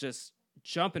fans will just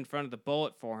jump in front of the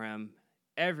bullet for him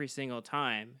every single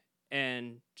time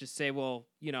and just say, well,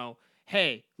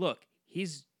 hey, look,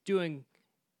 he's doing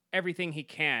everything he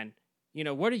can.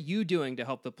 What are you doing to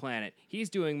help the planet? He's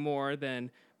doing more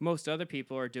than most other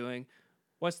people are doing.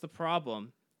 What's the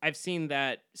problem? I've seen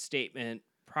that statement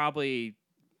probably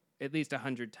at least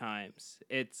 100 times.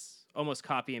 It's almost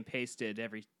copy and pasted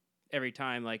every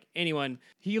time. Like anyone,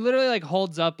 he literally like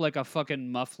holds up like a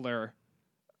fucking muffler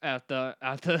at the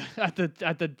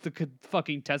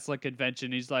fucking Tesla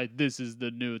convention. He's like, "This is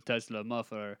the new Tesla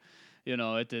muffler.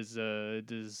 It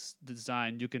is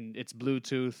designed. It's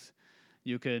Bluetooth.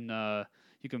 You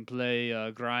can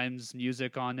play Grimes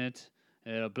music on it.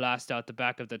 It'll blast out the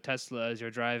back of the Tesla as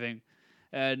you're driving."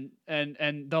 And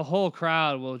the whole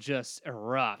crowd will just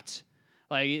erupt.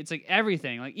 Like it's like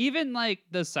everything. Like even like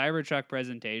the Cybertruck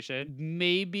presentation,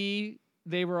 maybe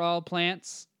they were all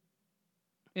plants,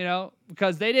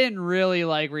 because they didn't really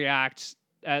like react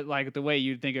at like the way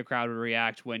you'd think a crowd would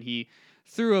react when he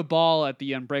threw a ball at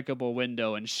the unbreakable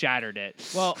window and shattered it.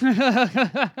 Well,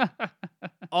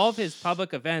 all of his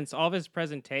public events, all of his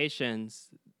presentations,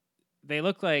 they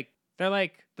look like they're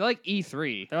like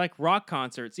E3. They're like rock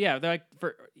concerts. Yeah, they're like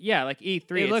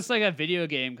E3. It looks like a video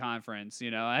game conference,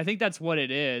 I think that's what it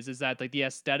is that like the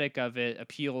aesthetic of it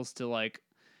appeals to like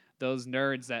those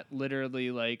nerds that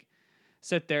literally like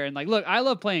sit there and like, look, I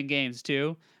love playing games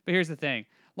too, but here's the thing.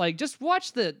 Like just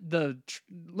watch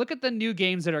look at the new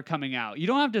games that are coming out. You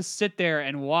don't have to sit there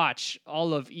and watch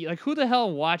all of like who the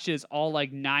hell watches all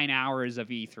like 9 hours of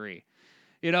E3?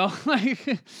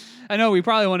 Like I know we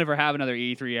probably won't ever have another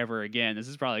E3 ever again. This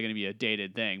is probably going to be a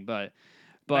dated thing, but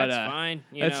But That's fine.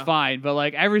 it's fine. But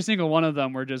like every single one of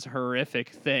them were just horrific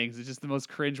things. It's just the most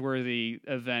cringeworthy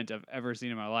event I've ever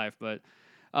seen in my life. But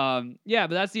yeah,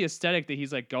 but that's the aesthetic that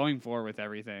he's like going for with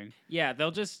everything. Yeah,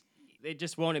 they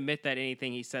just won't admit that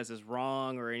anything he says is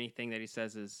wrong or anything that he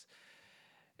says is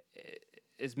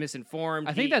misinformed.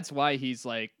 I think that's why he's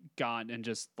like gone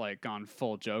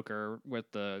full Joker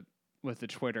with the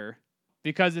Twitter,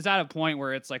 because it's at a point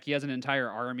where it's like he has an entire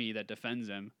army that defends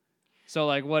him. So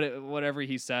like whatever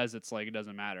he says, it's like it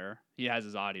doesn't matter. He has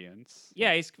his audience.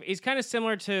 Yeah, he's kind of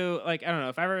similar to, like, I don't know,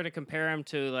 if I were to compare him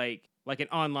to like an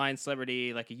online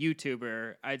celebrity, like a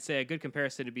YouTuber, I'd say a good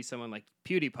comparison would be someone like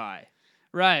PewDiePie.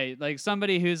 Right, like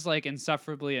somebody who's like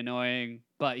insufferably annoying,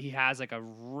 but he has like a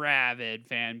rabid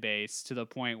fan base to the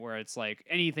point where it's like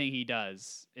anything he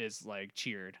does is like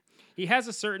cheered. He has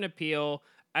a certain appeal.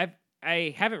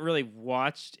 I haven't really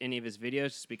watched any of his videos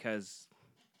just because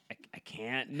I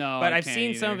can't. No, but I I've can't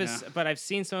seen some either, of his. no. But I've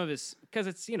seen some of his, because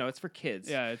it's it's for kids.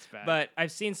 Yeah, it's bad. But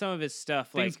I've seen some of his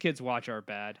stuff. Things Like, kids watch are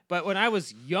bad. but when I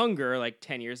was younger, like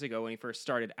 10 years ago, when he first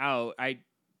started out, I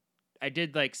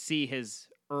did like see his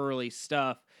early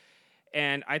stuff,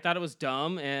 and I thought it was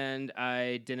dumb, and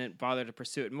I didn't bother to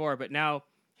pursue it more. But now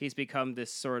he's become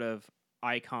this sort of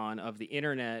icon of the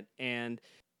internet, and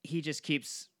he just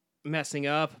keeps messing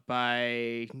up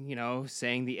by,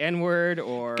 saying the N-word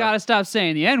or Gotta stop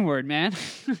saying the N-word, man.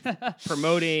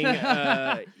 promoting,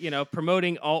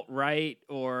 promoting alt-right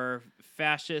or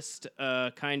fascist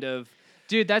kind of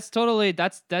Dude, that's just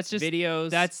videos.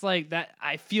 That's like that.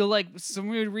 I feel like some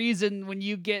weird reason when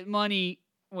you get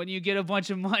a bunch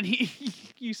of money,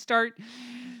 you start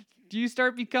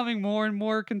becoming more and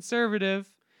more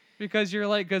conservative, because you're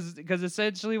like, because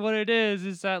essentially what it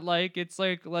is that like, it's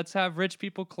like, let's have rich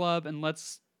people club and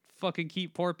let's fucking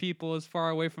keep poor people as far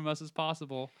away from us as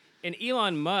possible. And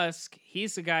Elon Musk,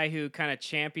 he's the guy who kind of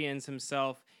champions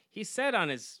himself. He said on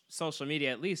his social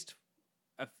media at least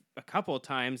a couple of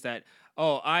times that,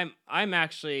 oh, I'm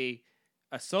actually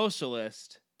a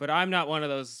socialist, but I'm not one of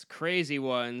those crazy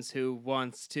ones who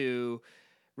wants to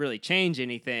really change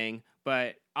anything.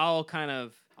 But I'll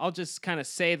just kind of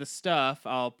say the stuff.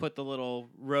 I'll put the little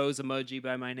rose emoji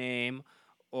by my name,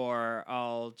 or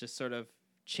I'll just sort of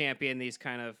champion these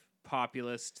kind of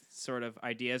populist sort of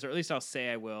ideas, or at least I'll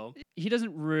say I will. He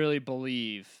doesn't really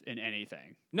believe in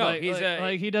anything. No,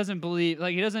 he doesn't believe,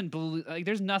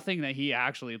 there's nothing that he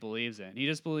actually believes in. He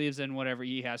just believes in whatever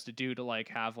he has to do to like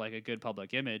have like a good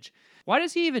public image. Why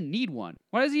does he even need one?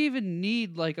 Why does he even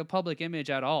need like a public image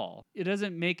at all? It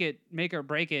doesn't make or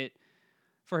break it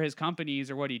for his companies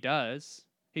or what he does.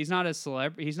 He's not a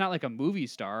celebrity. He's not like a movie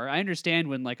star. I understand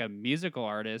when like a musical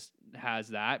artist has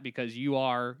that, because you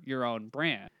are your own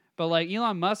brand. But like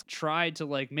Elon Musk tried to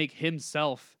like make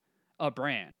himself a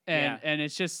brand, and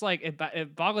it's just like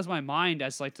it boggles my mind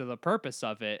as like to the purpose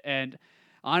of it. And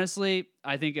honestly,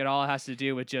 I think it all has to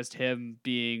do with just him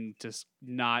being just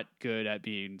not good at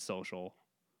being social.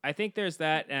 I think there's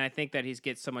that, and I think that he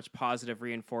gets so much positive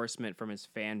reinforcement from his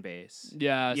fan base.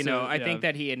 Yeah, I think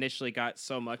that he initially got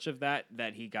so much of that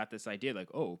he got this idea like,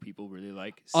 oh, people really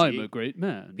like I'm a great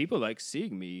man. People like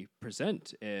seeing me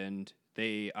present, and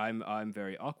I'm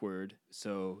very awkward,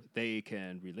 so they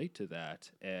can relate to that,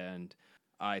 and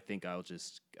I think I'll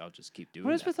just keep doing that.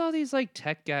 What is with all these like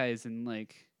tech guys, and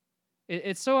like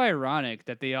it's so ironic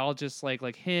that they all just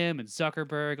like him and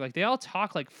Zuckerberg, like they all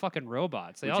talk like fucking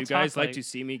robots. Would you guys like to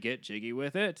see me get jiggy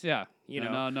with it? Yeah.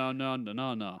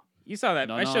 No. You saw that.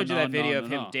 I showed you that video of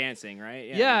him dancing, right?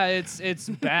 Yeah, it's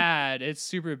bad. It's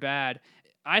super bad.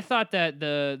 I thought that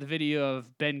the video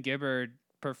of Ben Gibbard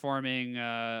performing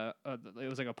it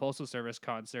was like a Postal Service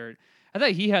concert. I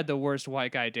thought he had the worst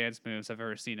white guy dance moves I've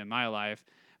ever seen in my life.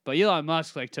 But Elon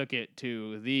Musk like took it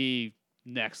to the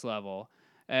next level.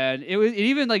 And it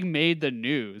even like made the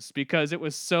news because it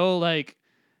was so like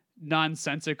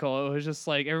nonsensical. It was just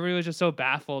like everybody was just so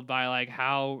baffled by like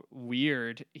how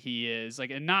weird he is, like,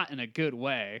 and not in a good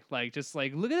way. Like, just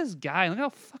like, look at this guy, look how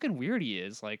fucking weird he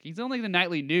is. Like, he's on like the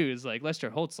nightly news. Like Lester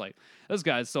Holt's like, this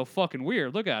guy's so fucking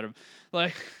weird. Look at him.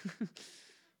 Like,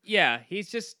 yeah,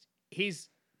 he's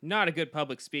not a good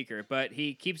public speaker, but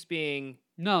he keeps being.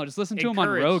 No, just listen to him on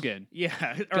Rogan.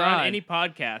 Yeah, or on any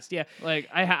podcast. Yeah, like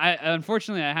I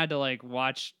unfortunately I had to like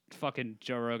watch fucking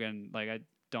Joe Rogan. Like I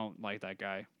don't like that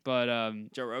guy, but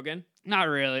Joe Rogan. Not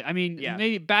really. I mean,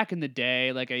 maybe back in the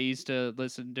day, like I used to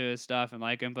listen to his stuff and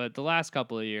like him, but the last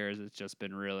couple of years, it's just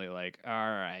been really like, all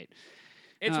right.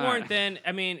 It's worn thin.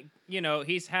 I mean,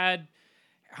 he's had,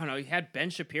 he had Ben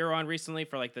Shapiro on recently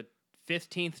for like the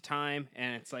 15th time,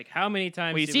 and it's like, how many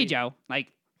times? Well, you see, Joe,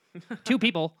 like two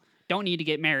people don't need to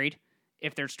get married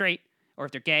if they're straight or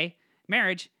if they're gay.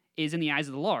 Marriage is in the eyes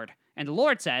of the Lord. And the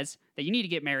Lord says that you need to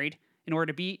get married in order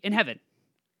to be in heaven.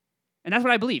 And that's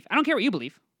what I believe. I don't care what you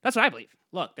believe. That's what I believe.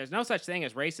 Look, there's no such thing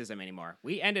as racism anymore.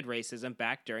 We ended racism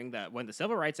back during when the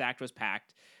Civil Rights Act was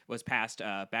passed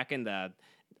back in the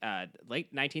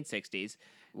late 1960s.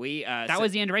 That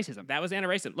was the end of racism. That was the end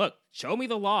of racism. Look, show me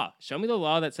the law. Show me the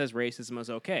law that says racism is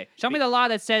okay. Show me the law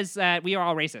that says that we are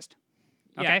all racist.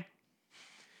 Okay? Yeah.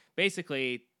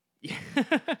 Basically,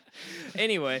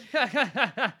 anyway.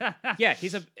 Yeah,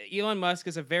 Elon Musk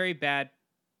is a very bad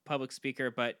public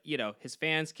speaker, but his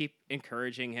fans keep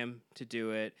encouraging him to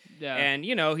do it. Yeah. And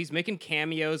he's making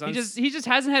cameos on he just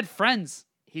hasn't had friends.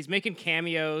 He's making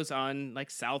cameos on like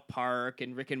South Park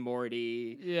and Rick and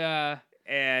Morty. Yeah.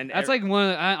 And that's like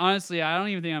honestly, I don't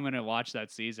even think I'm going to watch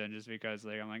that season just because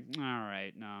I'm like, all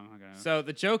right, no, I'm not going to. So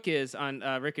the joke is on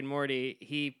Rick and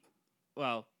Morty,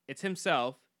 it's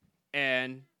himself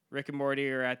and Rick and Morty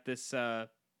are at this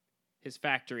his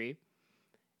factory,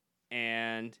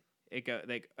 and they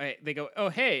go, oh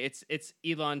hey, it's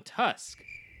Elon Tusk,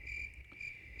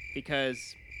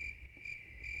 because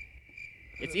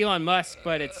it's Elon Musk,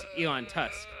 but it's Elon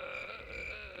Tusk.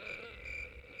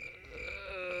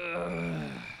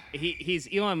 He's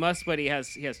Elon Musk, but he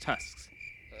has tusks.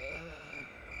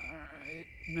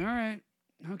 All right,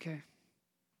 okay,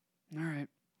 all right.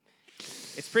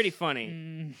 It's pretty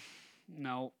funny.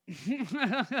 No.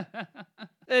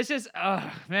 It's just,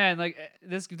 man, like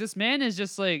this man is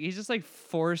just like, he's just like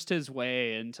forced his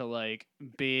way into like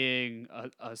being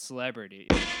a celebrity.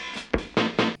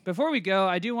 Before we go,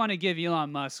 I do want to give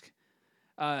Elon Musk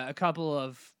a couple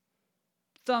of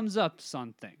thumbs ups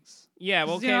on things. Yeah,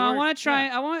 well, okay. I want to try.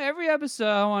 Yeah. I want every episode.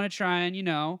 I want to try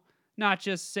and not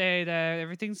just say that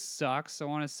everything sucks. I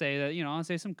want to say that I want to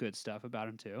say some good stuff about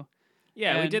him too.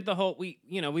 Yeah, we did the whole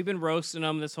we've been roasting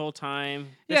him this whole time.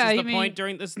 This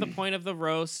is the point of the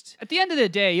roast. At the end of the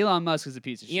day, Elon Musk is a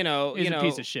piece of shit. He's a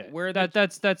piece of shit. I'm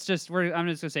just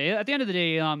gonna say at the end of the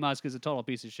day, Elon Musk is a total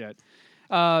piece of shit.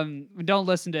 Don't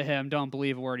listen to him. Don't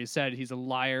believe a word he said. He's a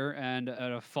liar and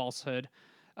a falsehood.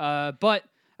 But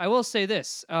I will say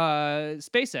this: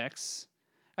 SpaceX,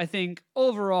 I think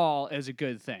overall is a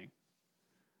good thing.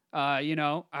 I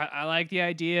like the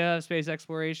idea of space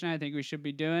exploration. I think we should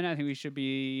be doing it. I think we should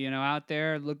be, out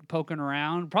there poking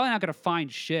around. Probably not going to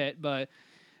find shit, but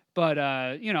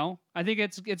I think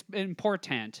it's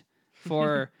important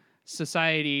for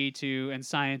society and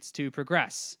science to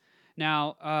progress.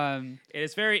 Now, it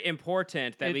is very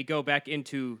important that we go back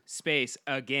into space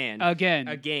again. But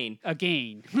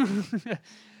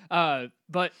the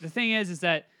thing is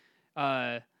that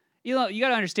you got to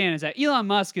understand is that Elon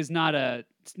Musk is not a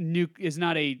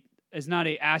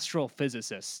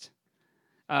astrophysicist.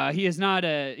 He's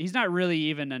not really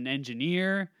even an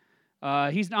engineer.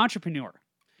 He's an entrepreneur.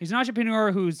 He's an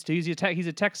entrepreneur he's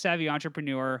a tech savvy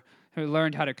entrepreneur who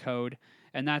learned how to code,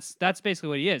 and that's basically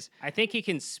what he is. I think he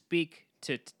can speak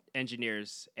to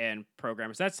engineers and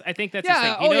programmers. I think that's his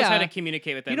thing. He knows how to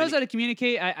communicate with them. He knows how to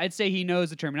communicate. I'd say he knows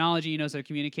the terminology. He knows how to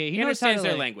communicate. He understands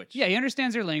their language. Yeah, he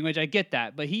understands their language. I get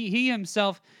that, but he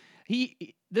himself,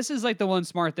 this is like the one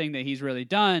smart thing that he's really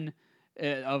done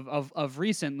of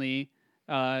recently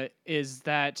is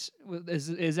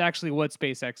actually what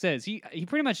SpaceX is. He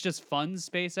pretty much just funds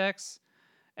SpaceX,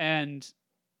 and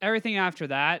everything after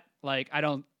that, like I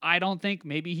don't think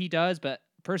maybe he does, but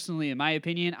personally, in my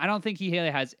opinion, I don't think he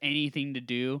really has anything to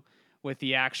do with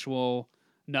the actual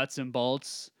nuts and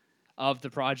bolts of the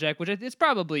project, which it's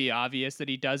probably obvious that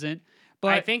he doesn't.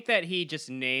 But I think that he just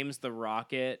names the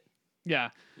rocket. Yeah.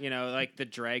 Like the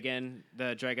Dragon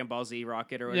Ball Z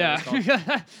rocket or whatever it's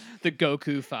called. The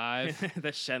Goku 5. The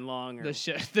Shenlong.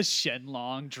 The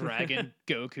Shenlong Dragon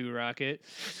Goku rocket.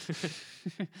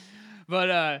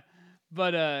 But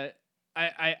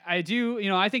I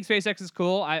do, I think SpaceX is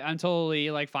cool. I'm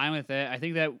totally fine with it. I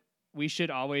think that we should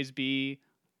always be,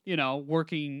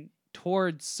 working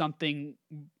towards something,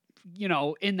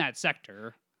 in that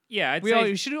sector. Yeah,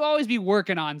 we should always be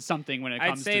working on something when it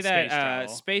comes to space travel. I'd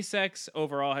say that SpaceX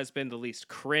overall has been the least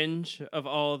cringe of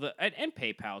all the, and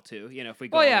PayPal too. If we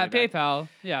go. Oh yeah, PayPal,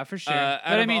 yeah, for sure. But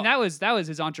I mean, that was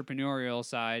his entrepreneurial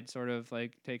side, sort of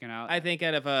taken out. I think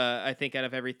out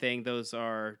of everything, those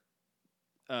are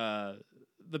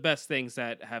the best things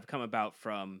that have come about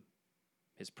from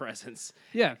his presence.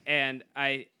 Yeah, and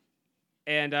I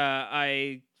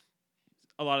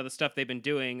a lot of the stuff they've been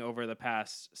doing over the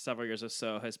past several years or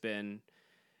so has been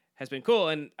cool,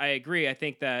 and I agree. I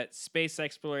think that space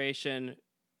exploration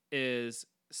is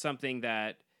something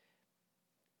that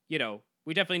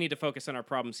we definitely need to focus on our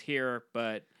problems here,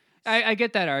 but I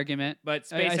get that argument. But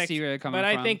I SpaceX, see where they're coming but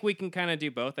I from. think we can kind of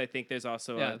do both. I think there's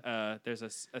also Yeah. there's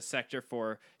a sector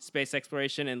for space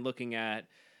exploration and looking at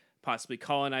possibly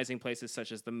colonizing places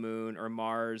such as the moon or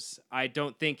Mars. I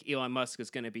don't think Elon Musk is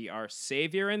going to be our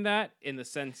savior in that, in the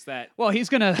sense that Well, he's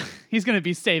gonna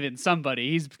be saving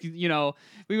somebody. He's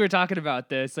we were talking about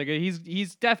this. Like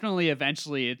he's definitely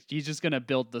eventually he's just gonna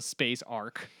build the space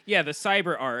arc, yeah, the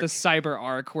cyber arc. the cyber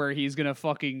arc, where he's gonna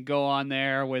fucking go on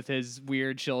there with his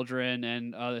weird children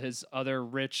and his other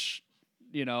rich,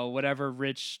 whatever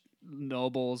rich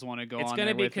nobles want to go It's on going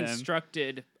there to be with him.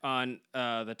 constructed on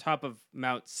the top of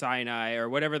Mount Sinai or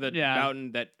whatever the Yeah.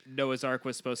 mountain that Noah's Ark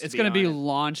was supposed It's to be gonna be on.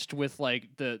 launched with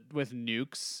with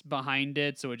nukes behind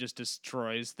it, so it just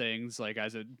destroys things like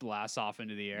as it blasts off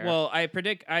into the air. Well, I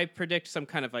predict some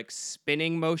kind of like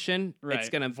spinning motion. right. It's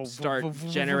going to start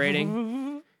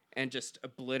generating and just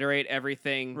obliterate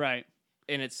everything Right.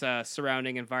 in its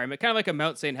surrounding environment, kind of like a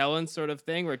Mount St. Helens sort of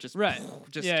thing, where it just Right.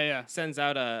 just Yeah. sends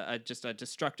out a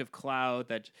destructive cloud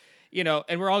that,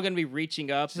 and we're all going to be reaching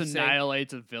up. Just and saying,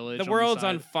 annihilates a village. the on world's side.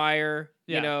 on fire.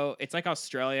 Yeah. It's like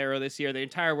Australia earlier this year. The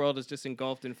entire world is just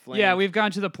engulfed in flames. Yeah, we've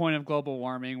gotten to the point of global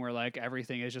warming where like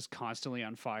everything is just constantly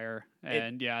on fire,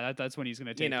 and that's when he's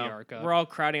gonna take the arc up. we're all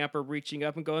crowding up or reaching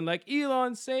up and going like,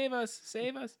 Elon, save us,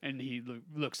 save us. And he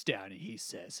looks down and he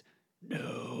says,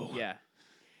 "No." Yeah.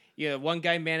 Yeah, one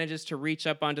guy manages to reach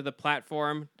up onto the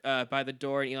platform by the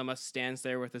door, and Elon Musk stands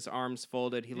there with his arms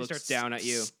folded. He looks starts down at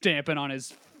you. stamping on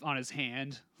his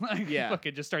hand. Like, Yeah.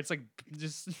 fucking just starts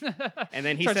And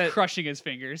then he starts said, crushing his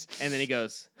fingers. and then he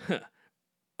goes, "Huh,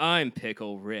 I'm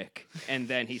Pickle Rick." And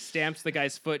then he stamps the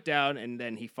guy's foot down, and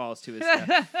then he falls to his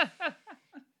death.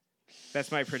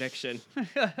 That's my prediction.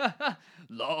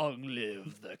 Long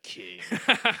live the king.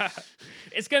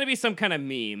 It's gonna be some kind of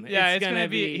meme. Yeah, it's gonna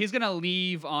be. He's gonna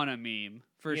leave on a meme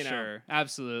for You know. sure.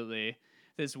 Absolutely,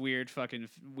 this weird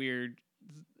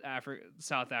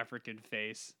South African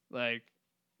face, like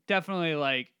definitely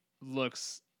like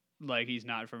looks like he's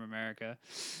not from America.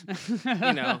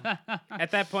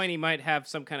 At that point, he might have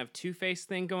some kind of Two-Face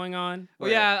thing going on. Well,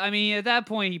 where yeah, I mean, at that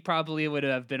point, he probably would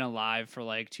have been alive for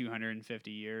like 250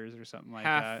 years or something like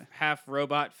that. half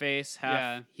robot face, half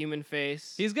Yeah. human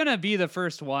face. He's gonna be the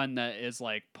first one that is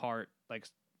like part like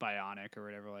bionic or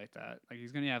whatever like that. Like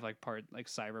he's gonna have like part like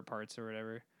cyber parts or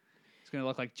whatever. He's gonna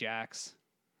look like Jax.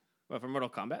 What, from Mortal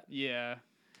Kombat? Yeah.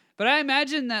 But I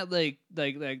imagine that like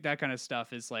that kind of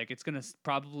stuff is like it's gonna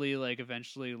probably like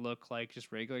eventually look like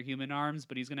just regular human arms,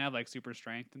 but he's gonna have like super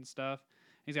strength and stuff.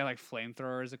 He's got like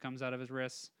flamethrowers that comes out of his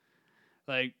wrists.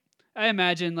 Like I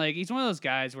imagine like he's one of those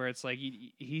guys where it's like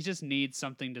he just needs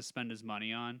something to spend his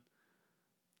money on.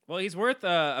 Well, he's worth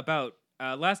about.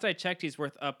 Last I checked, he's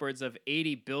worth upwards of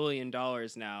 $80 billion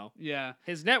now. Yeah,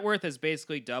 His net worth has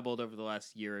basically doubled over the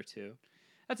last year or two.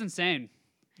 that's insane.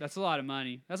 That's a lot of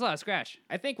money. That's a lot of scratch.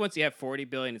 I think once you have 40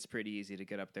 billion, it's pretty easy to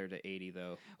get up there to 80,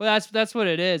 though. Well, that's what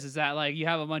it is. Is that like you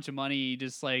have a bunch of money, you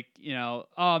just like I'm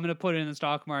gonna put it in the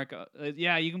stock market.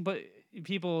 Yeah, you can put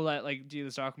people that like do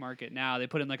the stock market now. They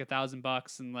put in like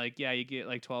 $1,000 and like you get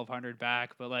like 1,200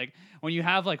 back. But like when you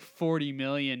have like $40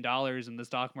 million in the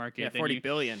stock market, Yeah, then 40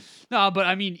 billion. No, but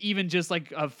I mean even just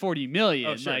like 40 million.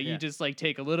 Oh, sure, like yeah. you just like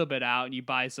take a little bit out and you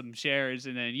buy some shares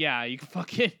and then you can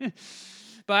fucking.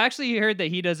 But I actually heard that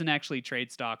he doesn't actually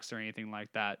trade stocks or anything like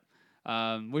that,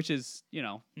 which is,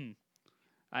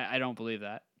 I don't believe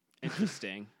that.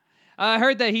 Interesting. I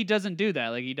heard that he doesn't do that.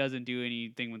 Like he doesn't do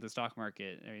anything with the stock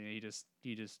market. I mean,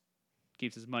 he just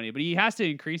keeps his money, but he has to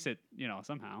increase it,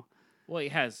 somehow. Well, he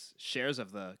has shares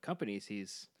of the companies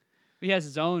he's... He has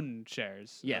his own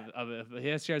shares. Yeah. He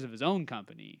has shares of his own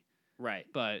company, Right.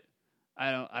 but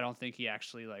I don't think he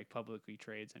actually like publicly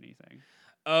trades anything.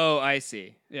 Oh, I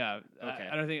see. Yeah. Okay.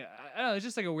 I don't think. I don't know. It's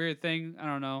just like a weird thing. I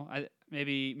don't know.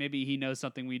 Maybe he knows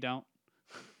something we don't.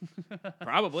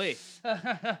 Probably.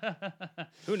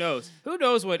 Who knows? Who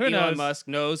knows what Who Elon knows? Musk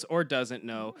knows or doesn't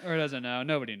know? Or doesn't know.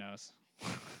 Nobody knows.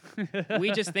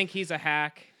 We just think he's a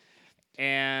hack,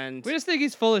 and We just think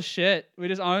he's full of shit. We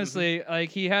just honestly like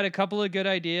he had a couple of good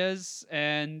ideas,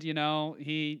 and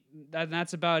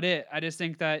that's about it. I just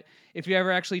think that if he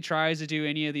ever actually tries to do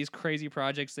any of these crazy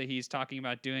projects that he's talking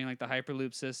about doing, like the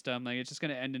Hyperloop system, like it's just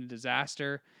going to end in a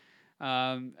disaster.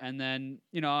 And then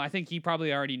I think he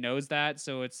probably already knows that.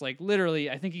 So it's like literally,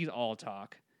 I think he's all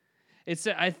talk.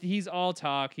 He's all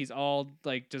talk. He's all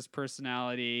like just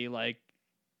personality, like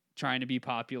trying to be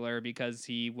popular because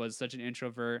he was such an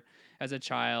introvert as a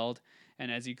child,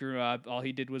 and as he grew up all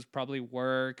he did was probably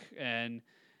work, and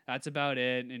that's about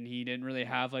it, and he didn't really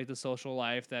have like the social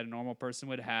life that a normal person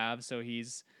would have, so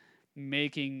he's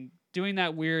doing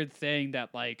that weird thing that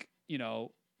like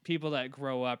people that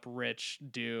grow up rich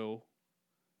do,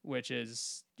 which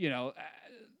is,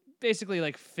 basically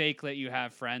like fake that you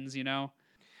have friends,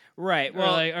 Right. Or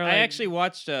Well, like- or I like- actually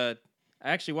watched a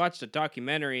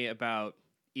documentary about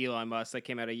Elon Musk that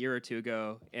came out a year or two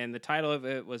ago, and the title of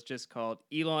it was just called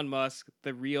Elon Musk,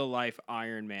 the Real Life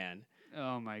Iron Man.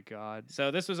 Oh my God.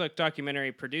 So this was a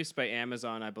documentary produced by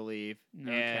Amazon, I believe.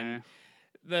 Okay. And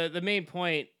the main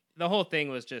point, the whole thing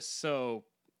was just so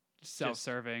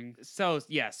Self-serving. so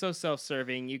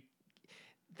self-serving.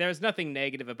 There's nothing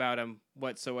negative about him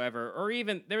whatsoever, or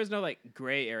even there was no like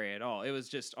gray area at all. It was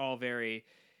just all very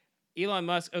Elon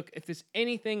Musk. Okay, if there's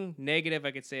anything negative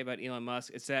I could say about Elon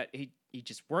Musk, it's that he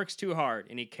just works too hard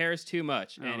and he cares too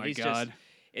much, Oh and my he's God. just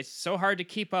it's so hard to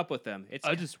keep up with him.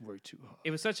 I just work too hard.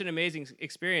 It was such an amazing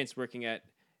experience working at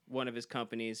one of his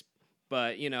companies,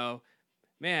 but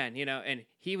man, and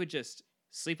he would just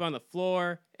sleep on the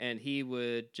floor, and he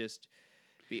would just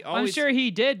be always. I'm sure he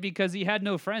did because he had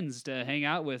no friends to hang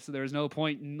out with, so there was no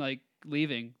point in like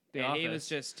leaving the And office.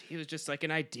 he was just like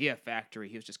an idea factory.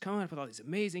 He was just coming up with all these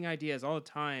amazing ideas all the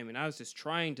time, and I was just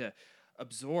trying to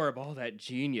absorb all that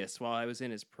genius while I was in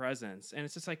his presence. And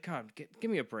it's just like, God, give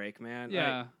me a break, man.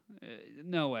 Yeah,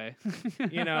 no way.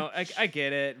 I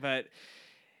get it, but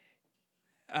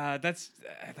that's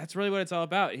really what it's all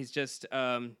about. He's just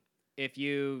if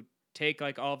you take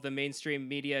like all of the mainstream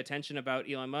media attention about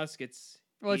Elon Musk, it's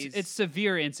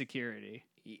severe insecurity.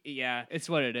 Yeah, It's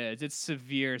what it is. It's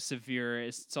severe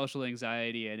social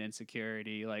anxiety and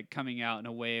insecurity, like coming out in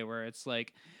a way where it's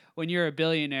like when you're a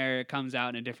billionaire, it comes out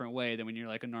in a different way than when you're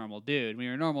like a normal dude. When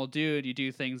you're a normal dude, you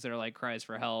do things that are like cries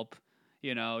for help.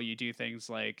 You do things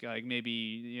like maybe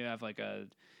you have like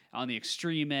on the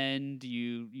extreme end,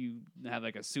 you have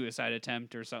like a suicide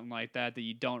attempt or something like that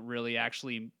you don't really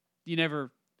actually, you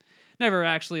never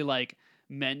actually like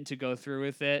meant to go through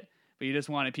with it, but you just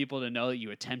wanted people to know that you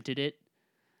attempted it.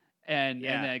 And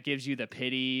that gives you the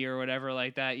pity or whatever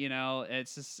like that,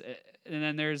 it's just, and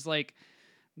then there's like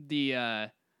the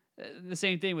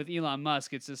same thing with Elon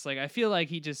Musk. It's just like, I feel like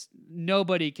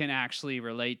nobody can actually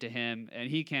relate to him, and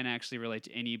he can't actually relate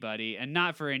to anybody, and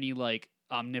not for any like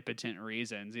omnipotent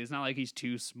reasons. It's not like he's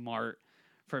too smart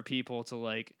for people to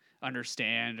like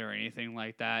understand or anything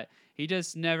like that. He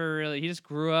just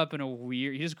grew up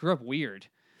weird.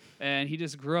 And he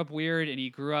just grew up weird, and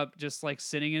he grew up just like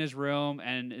sitting in his room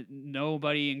and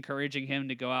nobody encouraging him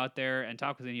to go out there and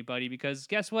talk with anybody, because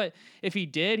guess what? If he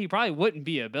did, he probably wouldn't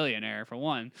be a billionaire, for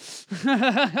one.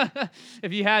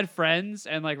 If he had friends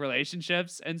and like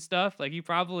relationships and stuff, like he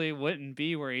probably wouldn't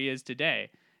be where he is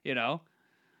today,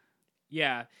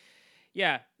 Yeah,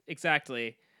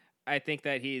 exactly. I think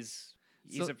that he's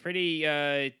a pretty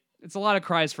it's a lot of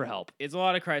cries for help. It's a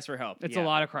lot of cries for help. It's a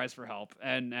lot of cries for help.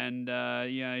 And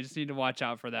you just need to watch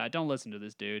out for that. Don't listen to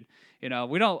this dude. We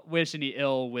don't wish any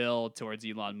ill will towards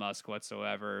Elon Musk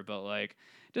whatsoever, but like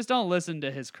just don't listen to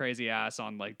his crazy ass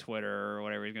on like Twitter or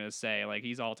whatever he's going to say. Like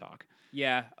he's all talk.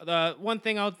 Yeah. One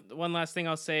last thing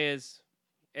I'll say is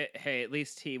hey, at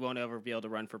least he won't ever be able to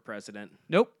run for president.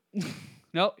 Nope.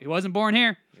 Nope, he wasn't born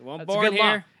here. He wasn't That's born a good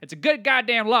here. law. It's a good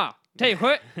goddamn law. Tell you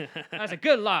what, that's a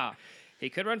good law. He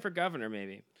could run for governor,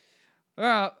 maybe.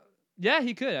 Yeah,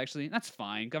 he could actually. That's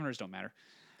fine. Governors don't matter.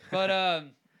 But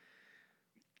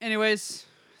anyways,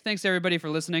 thanks everybody for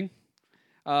listening.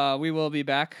 We will be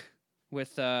back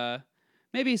with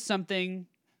maybe something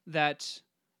that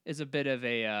is a bit of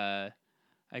a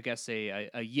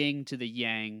yin to the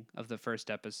yang of the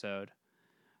first episode,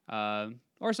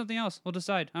 or something else. We'll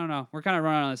decide. I don't know. We're kind of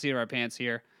running on the seat of our pants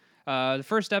here. The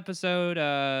first episode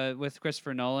with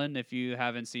Christopher Nolan, if you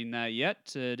haven't seen that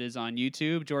yet, it is on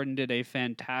YouTube. Jordan did a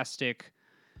fantastic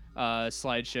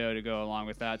slideshow to go along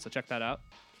with that, so check that out.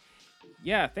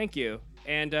 Yeah, thank you.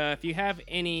 And if you have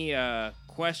any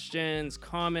questions,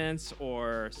 comments,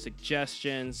 or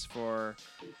suggestions for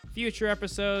future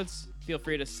episodes, feel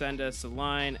free to send us a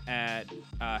line at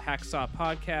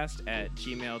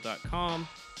hacksawpodcast@gmail.com.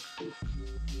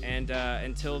 And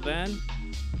until then,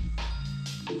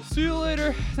 see you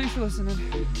later. Thanks for listening.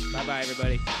 bye-bye,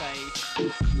 everybody.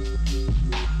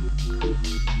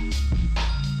 Bye.